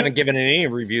 I haven't given it any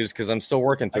reviews because I'm still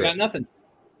working through it. I got nothing.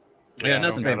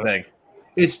 Same thing.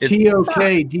 It's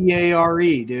TOKDARE,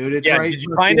 dude. It's right. Did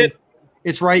you find it?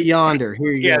 It's right yonder.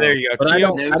 Here you go. Yeah, there you go. But I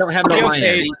don't have no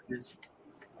line.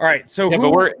 All right, so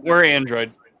but we're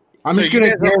Android. I'm just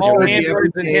gonna all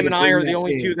Androids, and him and I are the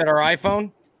only two that are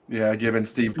iPhone. Yeah, given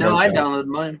Steve. No, I downloaded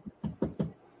mine.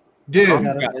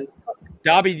 Dude,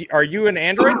 Dobby, are you an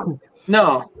Android?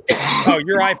 No. Oh,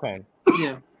 you're iPhone.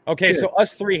 Yeah. Okay, so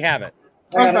us three have it.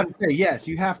 I was about to say yes.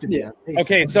 You have to be.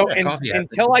 Okay, so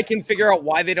until I can figure out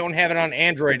why they don't have it on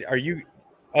Android, are you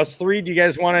us three? Do you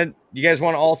guys want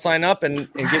to all sign up and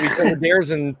give each other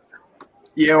dares and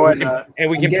why not? And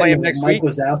we can play them next week.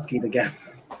 Mike Wazowski again.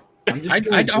 I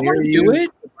want to do it.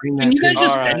 Can you guys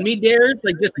just send me dares?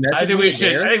 Like just message I think we me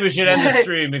should end the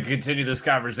stream and continue this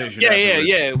conversation.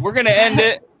 Yeah. We're gonna end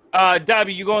it.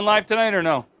 Dobby, you going live tonight or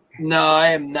no? No, I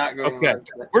am not going live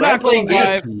tonight. We're not playing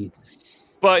live,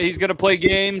 but he's gonna play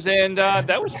games, and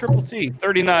that was Triple T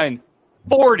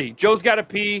 39-40. Joe's got to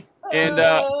pee, and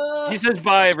he says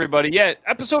bye, everybody. Yeah,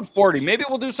 episode 40. Maybe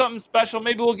we'll do something special.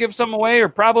 Maybe we'll give some away, or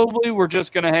probably we're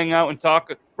just gonna hang out and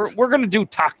talk. We're gonna do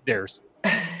talk dares.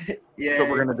 Yeah, that's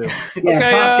what we're gonna do. Yeah,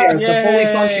 Talk Dares, the fully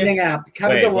functioning app.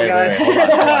 Have a good one, guys.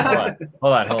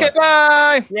 Hold on. Okay,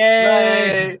 bye.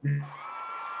 Yay.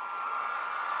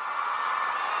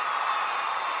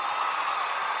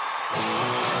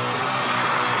 Bye.